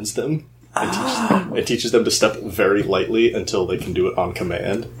burns them. And teaches them to step very lightly until they can do it on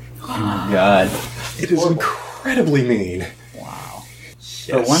command. Oh my god. It is incredibly mean. Wow. Yes.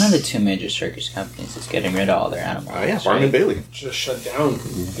 But one of the two major circus companies is getting rid of all their animals. Yeah, Barnum and Bailey. Just shut down.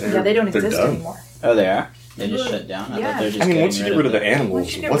 Yeah, they don't they're exist done. anymore. Oh, they are? They just shut down? I Yeah. thought they were just I mean, getting once you get rid of the animals,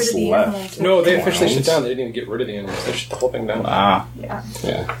 Once you get what's rid of the left? animals, No, they officially Clowns. shut down. They didn't even get rid of the animals. They shut the whole thing down. Wow. Yeah.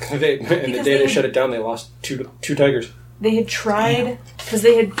 Yeah. And the Because day they they- shut it down, they lost two tigers. They had tried, because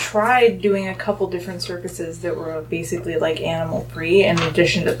they had tried doing a couple different circuses that were basically like animal free in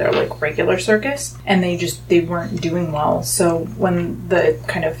addition to their like regular circus, and they weren't doing well. So when the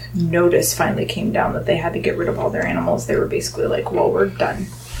kind of notice finally came down that they had to get rid of all their animals, they were basically like, well, we're done.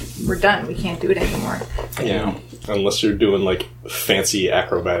 We're done. We can't do it anymore. Yeah. Unless you're doing like fancy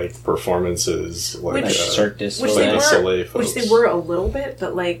acrobatic performances, like Which- Cirque du Which they Soleil were, folks. which they were a little bit,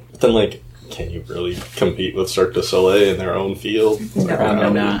 but like, Then, like, can you really compete with Cirque du Soleil in their own field?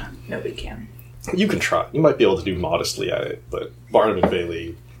 Probably not. nobody can. You can try. You might be able to do modestly at it, but Barnum and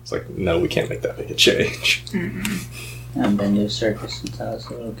Bailey, it's like, no, we can't make that big a change. I haven't been to a circus since I was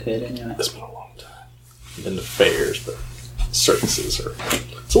a little kid anyway. It's been a long time. I've been to fairs, but circuses are...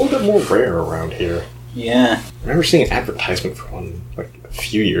 It's a little bit more rare around here. Yeah. I remember seeing an advertisement for one like a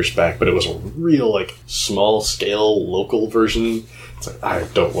few years back, but it was a real like small scale local version. It's like I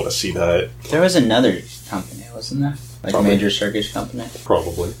don't want to see that. There was another company, wasn't there? Like Probably. a major circus company?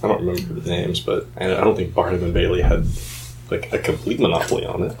 Probably. I don't remember the names, but I don't think Barnum and Bailey had like a complete monopoly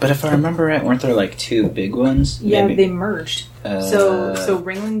on it. But if I remember right, weren't there like two big ones? Yeah, Maybe. they merged. So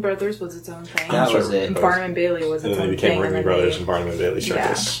Ringling Brothers was its own thing. That was it. And Barnum and Bailey was And its then they own became thing. Ringling Brothers and Barnum and Bailey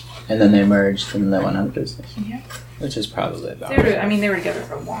Circus. And then they merged and they went out of business. Yeah. Which is probably about They were, right. I mean, they were together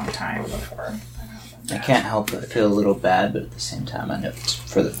for a long time before. I can't help but feel a little bad, but at the same time I know it's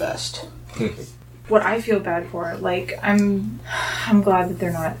for the best. what I feel bad for, like, I'm glad that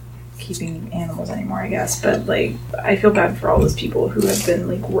they're not keeping animals anymore, I guess, but, like, I feel bad for all those people who have been,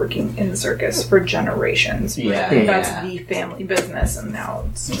 like, working in the circus for generations. That's the family business, and now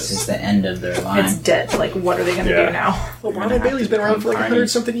it's This is the end of their line. It's dead. Like, what are they going to do now? Well, Barnum Bailey's been around for like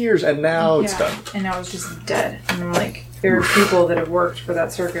 100-something years, and now it's done. And now it's just dead. And I'm like, there are people that have worked for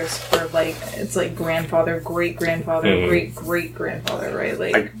that circus for, like, it's like grandfather, great-grandfather, great-great-grandfather, right?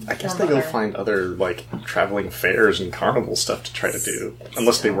 Like, I guess they go find other, like, traveling fairs and carnival stuff to try to do.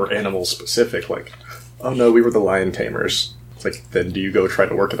 Unless they were animal-specific, like, oh no, we were the lion tamers. It's like, then do you go try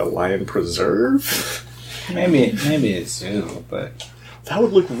to work at a lion preserve? Maybe it's zoo, but... That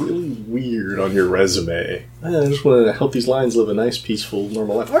would look really weird on your resume. I just want to help these lions live a nice, peaceful,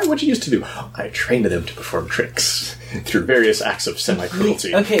 normal life. All right, what'd you used to do? I trained them to perform tricks through various acts of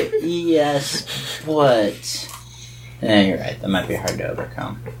semi-cruelty. Okay, yes, but... you're right, that might be hard to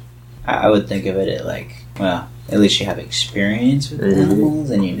overcome. I would think of it like, well, at least you have experience with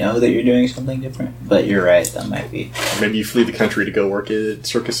animals and you know that you're doing something different. But you're right, that might be... Maybe you flee the country to go work at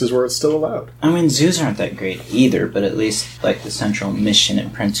circuses where it's still allowed. I mean, zoos aren't that great either, but at least, like, the central mission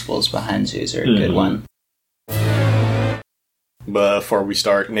and principles behind zoos are a good one. Before we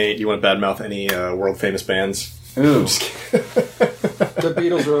start, Nate, you want to badmouth any world-famous bands? Ooh. The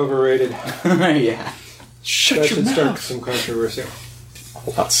Beatles are overrated. Yeah. Shut That your should mouth. start some controversy.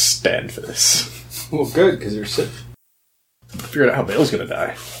 I'll not stand for this. Well, good, because they're sick. Figured out how Bale's gonna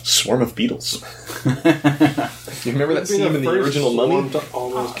die. Swarm of beetles. You remember that scene in the original Mummy? To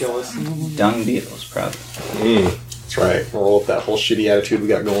almost kill us. Dung beetles, probably. That's right. Roll up that whole shitty attitude we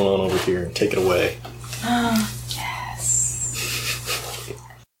got going on over here and take it away. yes.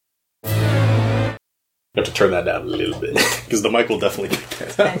 You have to turn that down a little bit, because the mic will definitely pick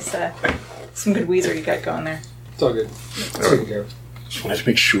that up. Nice, some good Weezer you got going there. It's all good. It's taken care of. Just wanted to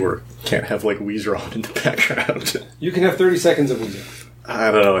make sure. Can't have, like, Weezer on in the background. You can have 30 seconds of music.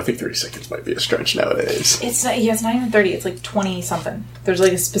 I don't know. I think 30 seconds might be a stretch nowadays. It's not even 30, it's like 20 something. There's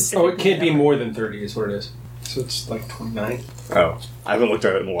like a specific... Oh, it can't be more than 30 is what it is. So it's like 29. Oh. I haven't looked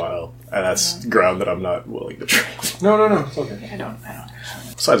at it in a while, and that's ground that I'm not willing to tread. No. It's okay. I don't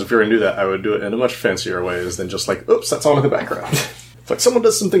actually. Besides, if you were going to do that, I would do it in a much fancier ways than just like, oops, that's on in the background. It's like someone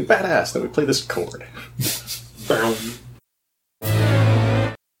does something badass, then we play this chord.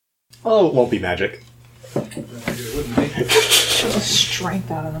 Oh, it won't be magic. Get the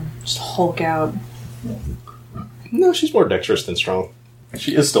strength out of them. Just Hulk out. No, she's more dexterous than strong.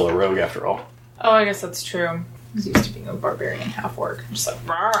 She is still a rogue, after all. Oh, I guess that's true. He's used to being a barbarian half-orc. Just like...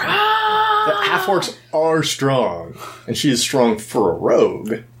 The half-orcs are strong, and she is strong for a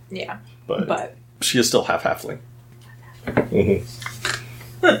rogue. Yeah. But she is still half-halfling.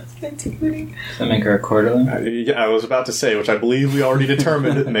 Intimidating. Does that make her a quarterling? I was about to say, which I believe we already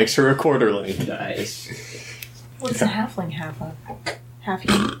determined makes her a quarterling. Nice. What's a halfling half of? Half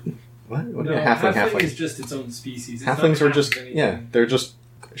human? What? What No, is a halfling? is just its own species. It's Halflings not are just, half of anything. yeah, they're just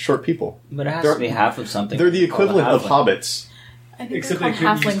short people. But it has They're- to be half of something. They're the called a equivalent of halfling. hobbits. I think Except they're they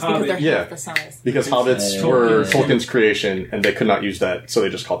called couldn't use halflings because they're hobbit. Yeah. half the size. Because Yeah. hobbits were Tolkien. Tolkien's creation, and they could not use that, so they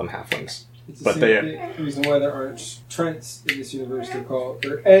just called them halflings. It's the But same they- thing. The reason why there aren't Trents in this universe, they're called...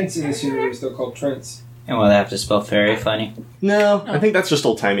 Or Ents in this universe, they're called Trents. And will they have to spell fairy funny? No, I think that's just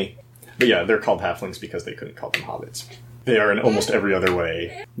old-timey. But yeah, they're called halflings because they couldn't call them hobbits. They are in almost every other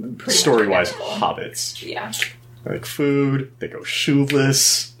way, story-wise, hobbits. Yeah. They like food, they go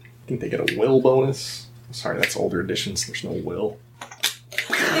shoeless, I think they get a will bonus. Sorry, that's older editions, there's no will.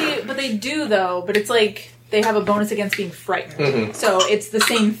 But they do, though. But it's like they have a bonus against being frightened. Mhm. So it's the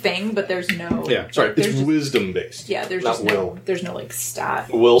same thing, but there's no... Yeah, sorry, it's there's just- wisdom-based. Yeah, there's not just will. there's no, like,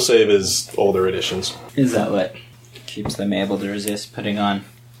 stat. Will save is older editions. Is that what keeps them able to resist putting on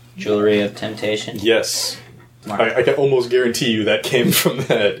jewelry of temptation? Yes. I can almost guarantee you that came from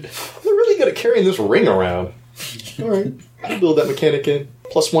that. I'm really good at carrying this ring around. Alright, I'll build that mechanic in.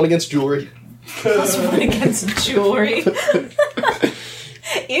 +1 against jewelry. +1 against jewelry.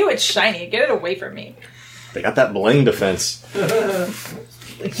 Ew, it's shiny. Get it away from me. They got that bling defense.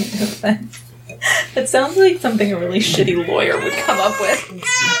 It sounds like something a really shitty lawyer would come up with.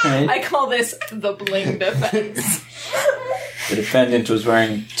 Right? I call this the bling defense. The defendant was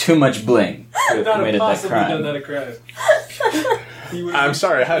wearing too much bling to have Not committed that possibly done crime. that a crime. I'm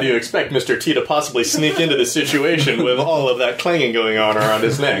sorry, how do you expect Mr. T to possibly sneak into this situation with all of that clanging going on around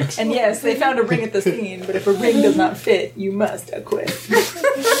his neck? And yes, they found a ring at the scene, but if a ring does not fit, you must acquit.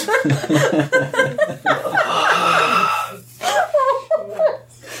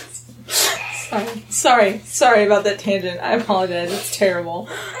 Sorry about that tangent. I apologize. It's terrible.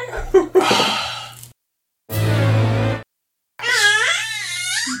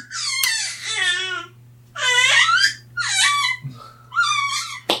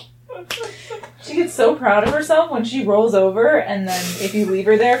 so proud of herself when she rolls over, and then if you leave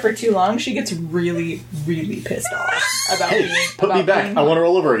her there for too long, she gets really, really pissed off about being. Put me back. I want to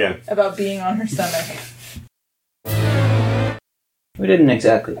roll over again. About being on her stomach. We didn't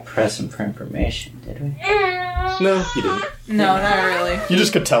exactly press him for information, did we? No, you didn't. No, not really. You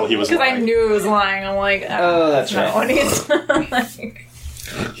just could tell he was Because lying. I knew he was lying. I'm like, Oh, that's not right. what he's like.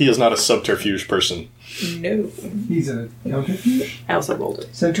 He is not a subterfuge person. No. He's a centrifuge. I also rolled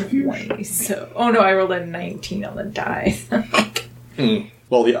a Centrifuge? 20, so... Oh no, I rolled a 19 on the die.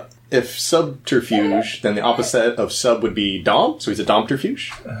 Well, if subterfuge, then the opposite of sub would be dom, so he's a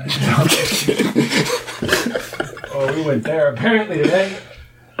domterfuge. Oh, we went there apparently today.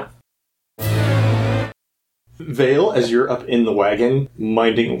 Vale, as you're up in the wagon,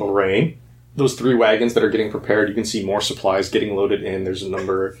 minding Lorraine, those 3 wagons that are getting prepared, you can see more supplies getting loaded in. There's a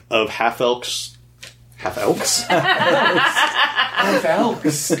number of half-elks. Half-elks?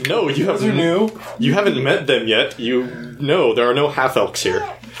 Half-elks? No, you Those are new. You haven't met them yet. No, there are no half-elks here.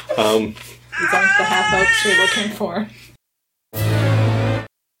 These aren't the half-elks you're looking for.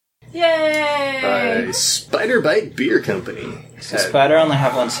 Yay! By Spider Bite Beer Company. Does the spider only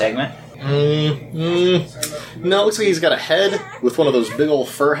have one segment? No, it looks like he's got a head with one of those big old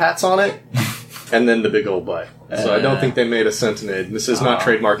fur hats on it, and then the big old butt. So I don't think they made a Sentinid. This is not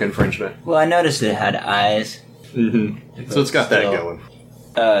trademark infringement. Well, I noticed it had eyes. Mm-hmm. So it's got that going.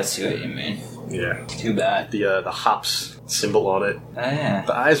 I see what you mean. Yeah. Too bad. The hops symbol on it. Oh, yeah.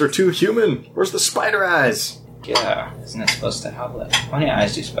 The eyes are too human. Where's the spider eyes? Yeah. Isn't it supposed to have that? How many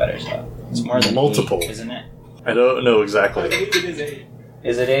eyes do spiders have? It's more than multiple, 8, isn't it? I don't know exactly. It is 8.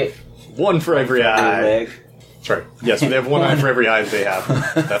 Is it 8? One for every eye. Leg? That's right. Yes, they have one eye for every eye they have.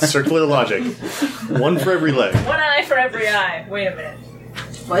 That's circular logic. One for every leg. One eye for every eye. Wait a minute.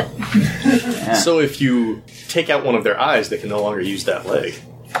 What? Yeah. So if you take out one of their eyes, they can no longer use that leg.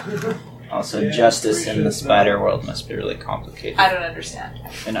 Also, justice in the spider world must be really complicated. I don't understand.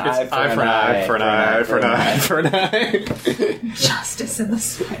 An It's eye for an eye, for an eye, for an eye, for an eye. Justice in the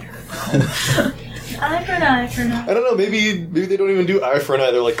spider world. Eye for an eye for an eye. I don't know, maybe they don't even do eye for an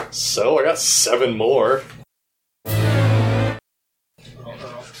eye. They're like, so, I got 7 more.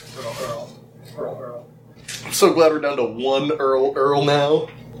 Earl. I'm so glad we're down to 1 Earl now.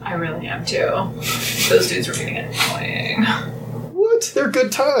 I really am too. Those dudes were getting annoying. What? They're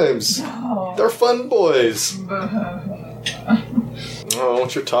good times. Oh. They're fun boys. Oh,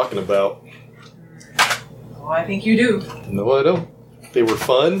 what you're talking about. Oh, I think you do. No, I don't. They were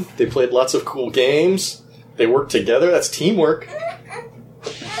fun. They played lots of cool games. They worked together. That's teamwork.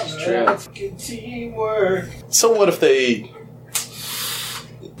 It's true. Good teamwork. So what if they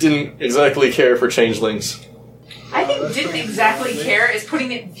didn't exactly care for changelings? I think didn't exactly care is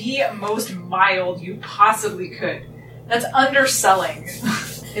putting it the most mild you possibly could. That's underselling.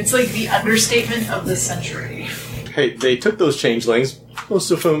 It's like the understatement of the century. Hey, they took those changelings,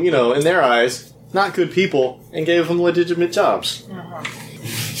 most of whom, in their eyes, not good people, and gave them legitimate jobs. Uh-huh.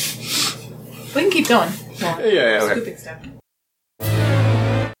 We can keep going. Yeah, okay. Scooping stuff.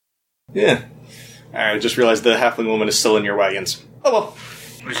 Yeah. Alright, I just realized the halfling woman is still in your wagons. Oh well.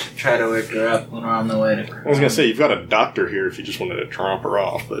 We should try to wake her up when we're on the way to... I was gonna say, you've got a doctor here if you just wanted to tromp her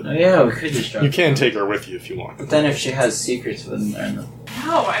off, but... Oh, yeah, we could just drop You can her. take her with you if you want. But then if she has secrets, we wouldn't learn them.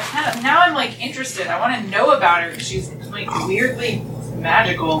 No, now I'm like interested. I want to know about her because she's like weirdly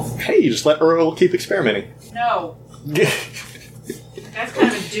magical. Hey, you just let Earl keep experimenting. No, that's kind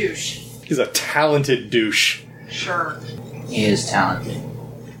of a douche. He's a talented douche. Sure. He is talented.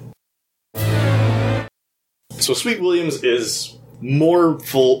 So Sweet Williams is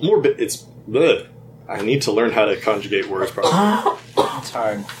it's... Ugh. I need to learn how to conjugate words properly. It's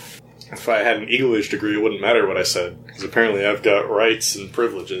hard. If I had an English degree, it wouldn't matter what I said, because apparently I've got rights and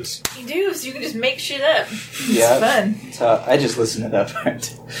privileges. You do, so you can just make shit up. Yeah. It's fun. So I just listened to that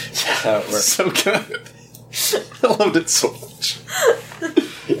part. That's how it works. So good. I loved it so much.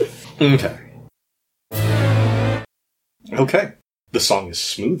 Okay. The song is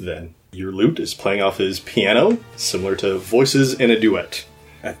smooth then. Your lute is playing off his piano, similar to voices in a duet.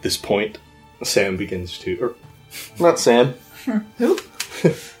 At this point, Sam begins to... not Sam. Who?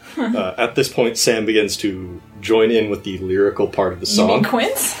 At this point, Sam begins to join in with the lyrical part of the You song. mean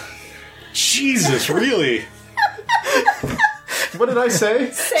Quince? Jesus, really? What did I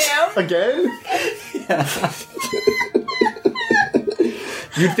say? Sam? Again?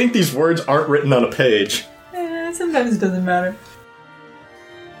 You'd think these words aren't written on a page. Sometimes it doesn't matter.